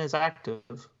haven't been as active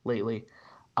lately.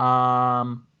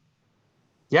 Yeah,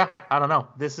 I don't know.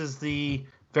 This is the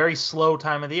very slow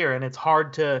time of the year, and it's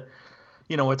hard to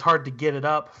get it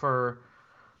up for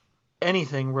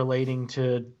anything relating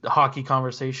to hockey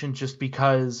conversation just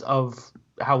because of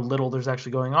how little there's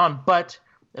actually going on. But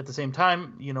at the same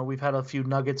time, we've had a few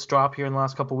nuggets drop here in the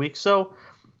last couple of weeks. So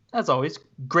as always,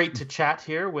 great to chat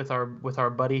here with our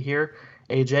buddy here,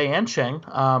 AJ and Sheng.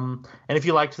 And if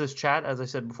you liked this chat, as I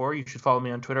said before, you should follow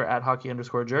me on Twitter at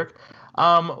hockey_jerk.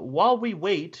 While we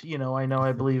wait,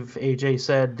 I believe AJ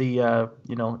said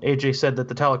AJ said that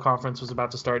the teleconference was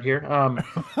about to start here.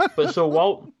 But so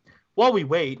while we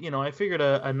wait, I figured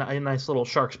a nice little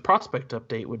Sharks prospect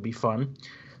update would be fun.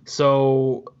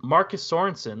 So Marcus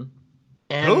Sorensen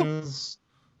ends,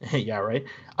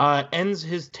 ends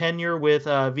his tenure with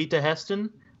Vita Heston.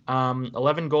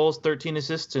 11 goals, 13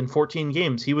 assists in 14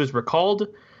 games. He was recalled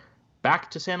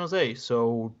back to San Jose.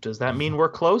 So does that mean we're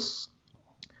close?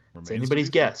 It's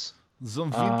anybody's guess.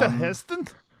 Vita Heston?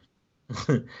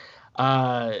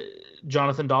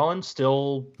 Jonathan Dahlen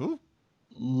still... Ooh.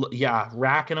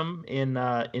 Racking them in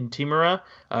Timura,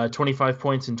 25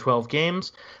 points in 12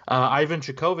 games. Ivan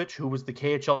Chikovic, who was the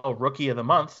KHL Rookie of the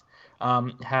Month,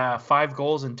 had 5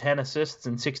 goals and 10 assists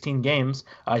in 16 games.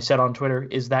 I said on Twitter,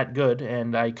 "Is that good?"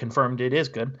 And I confirmed it is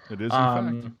good. It is, in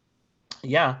fact.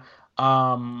 Yeah.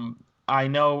 I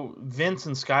know Vince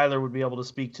and Skyler would be able to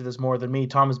speak to this more than me.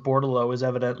 Thomas Bordeleau is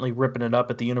evidently ripping it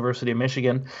up at the University of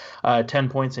Michigan, 10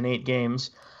 points in 8 games.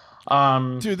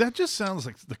 Dude, that just sounds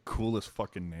like the coolest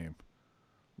fucking name.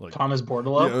 Like Thomas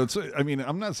Bordeleau. Yeah,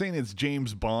 I'm not saying it's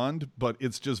James Bond, but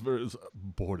it's just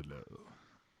Bordeleau.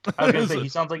 I was gonna say he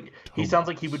sounds like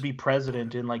he would be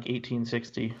president in like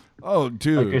 1860. Oh,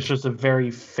 dude, like it's just a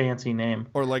very fancy name.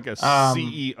 Or like a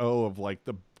CEO of like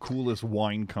the coolest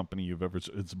wine company you've ever.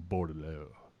 It's Bordeleau.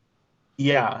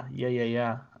 Yeah.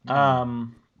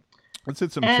 Let's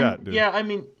hit some chat, dude.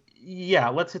 Yeah,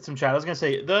 let's hit some chat. I was going to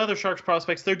say, the other Sharks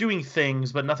prospects, they're doing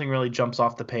things, but nothing really jumps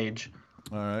off the page.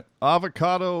 All right.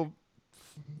 Avocado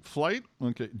Flight?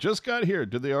 Okay. Just got here.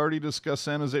 Did they already discuss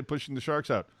San Jose pushing the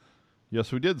Sharks out?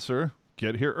 Yes, we did, sir.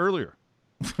 Get here earlier.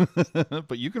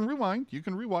 But you can rewind. You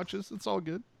can rewatch this. It's all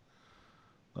good.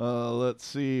 Let's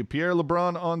see. Pierre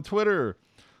LeBron on Twitter.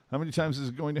 How many times is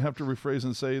it going to have to rephrase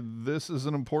and say, this is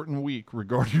an important week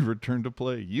regarding return to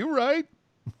play? You right?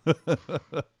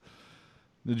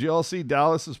 Did you all see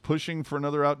Dallas is pushing for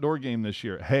another outdoor game this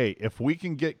year? Hey, if we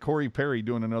can get Corey Perry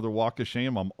doing another walk of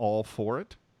shame, I'm all for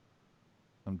it.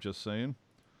 I'm just saying.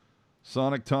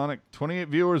 Sonic Tonic, 28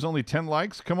 viewers, only 10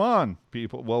 likes. Come on,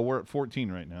 people. Well, we're at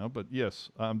 14 right now, but yes,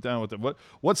 I'm down with it.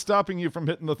 What's stopping you from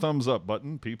hitting the thumbs up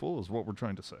button, people, is what we're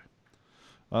trying to say.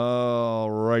 All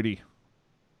righty.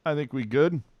 I think we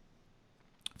good.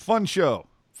 Fun show.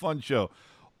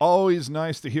 Always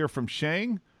nice to hear from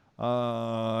Sheng.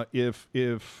 If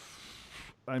he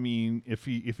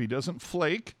doesn't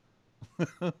flake,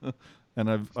 and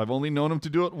I've only known him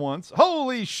to do it once.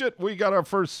 Holy shit, we got our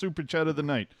first super chat of the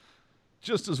night,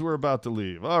 just as we're about to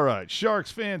leave. All right,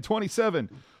 Sharks fan 27.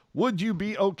 Would you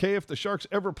be okay if the Sharks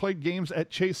ever played games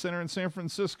at Chase Center in San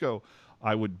Francisco?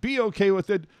 I would be okay with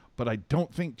it, but I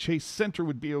don't think Chase Center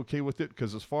would be okay with it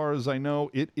because as far as I know,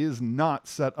 it is not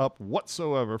set up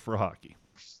whatsoever for hockey.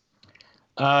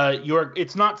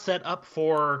 It's not set up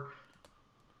for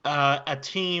a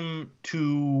team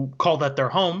to call that their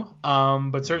home,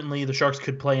 but certainly the Sharks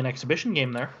could play an exhibition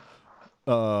game there.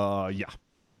 Yeah,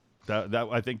 that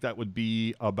I think that would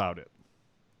be about it.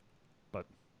 But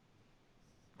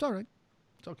it's all right.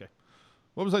 It's okay.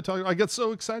 What was I talking? I got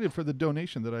so excited for the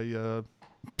donation that I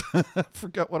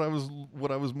forgot what I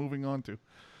was moving on to.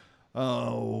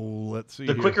 Oh, let's see.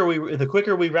 The quicker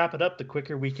we wrap it up, the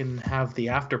quicker we can have the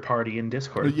after party in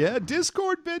Discord. Yeah,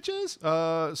 Discord, bitches.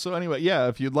 So anyway, yeah,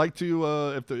 if you'd like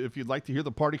to if you'd like to hear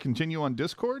the party continue on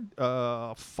Discord,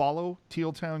 follow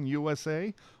Teal Town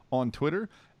USA on Twitter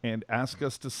and ask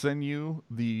us to send you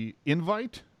the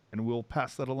invite, and we'll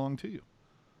pass that along to you.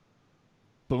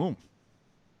 Boom.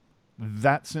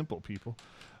 That simple, people.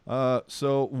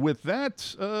 So with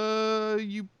that,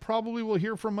 you probably will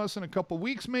hear from us in a couple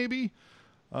weeks, maybe.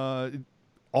 It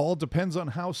all depends on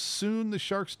how soon the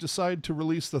Sharks decide to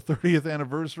release the 30th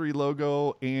anniversary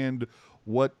logo and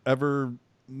whatever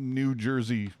new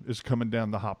jersey is coming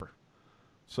down the hopper.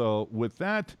 So with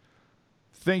that,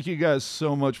 thank you guys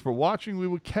so much for watching. We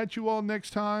will catch you all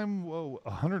next time. Whoa,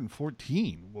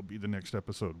 114 will be the next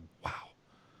episode. Wow.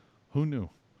 Who knew?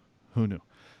 Who knew?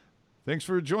 Thanks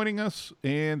for joining us,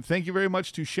 and thank you very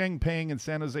much to Sheng Peng and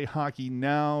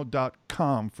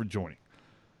SanJoseHockeyNow.com for joining.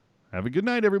 Have a good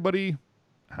night, everybody.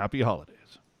 Happy holidays.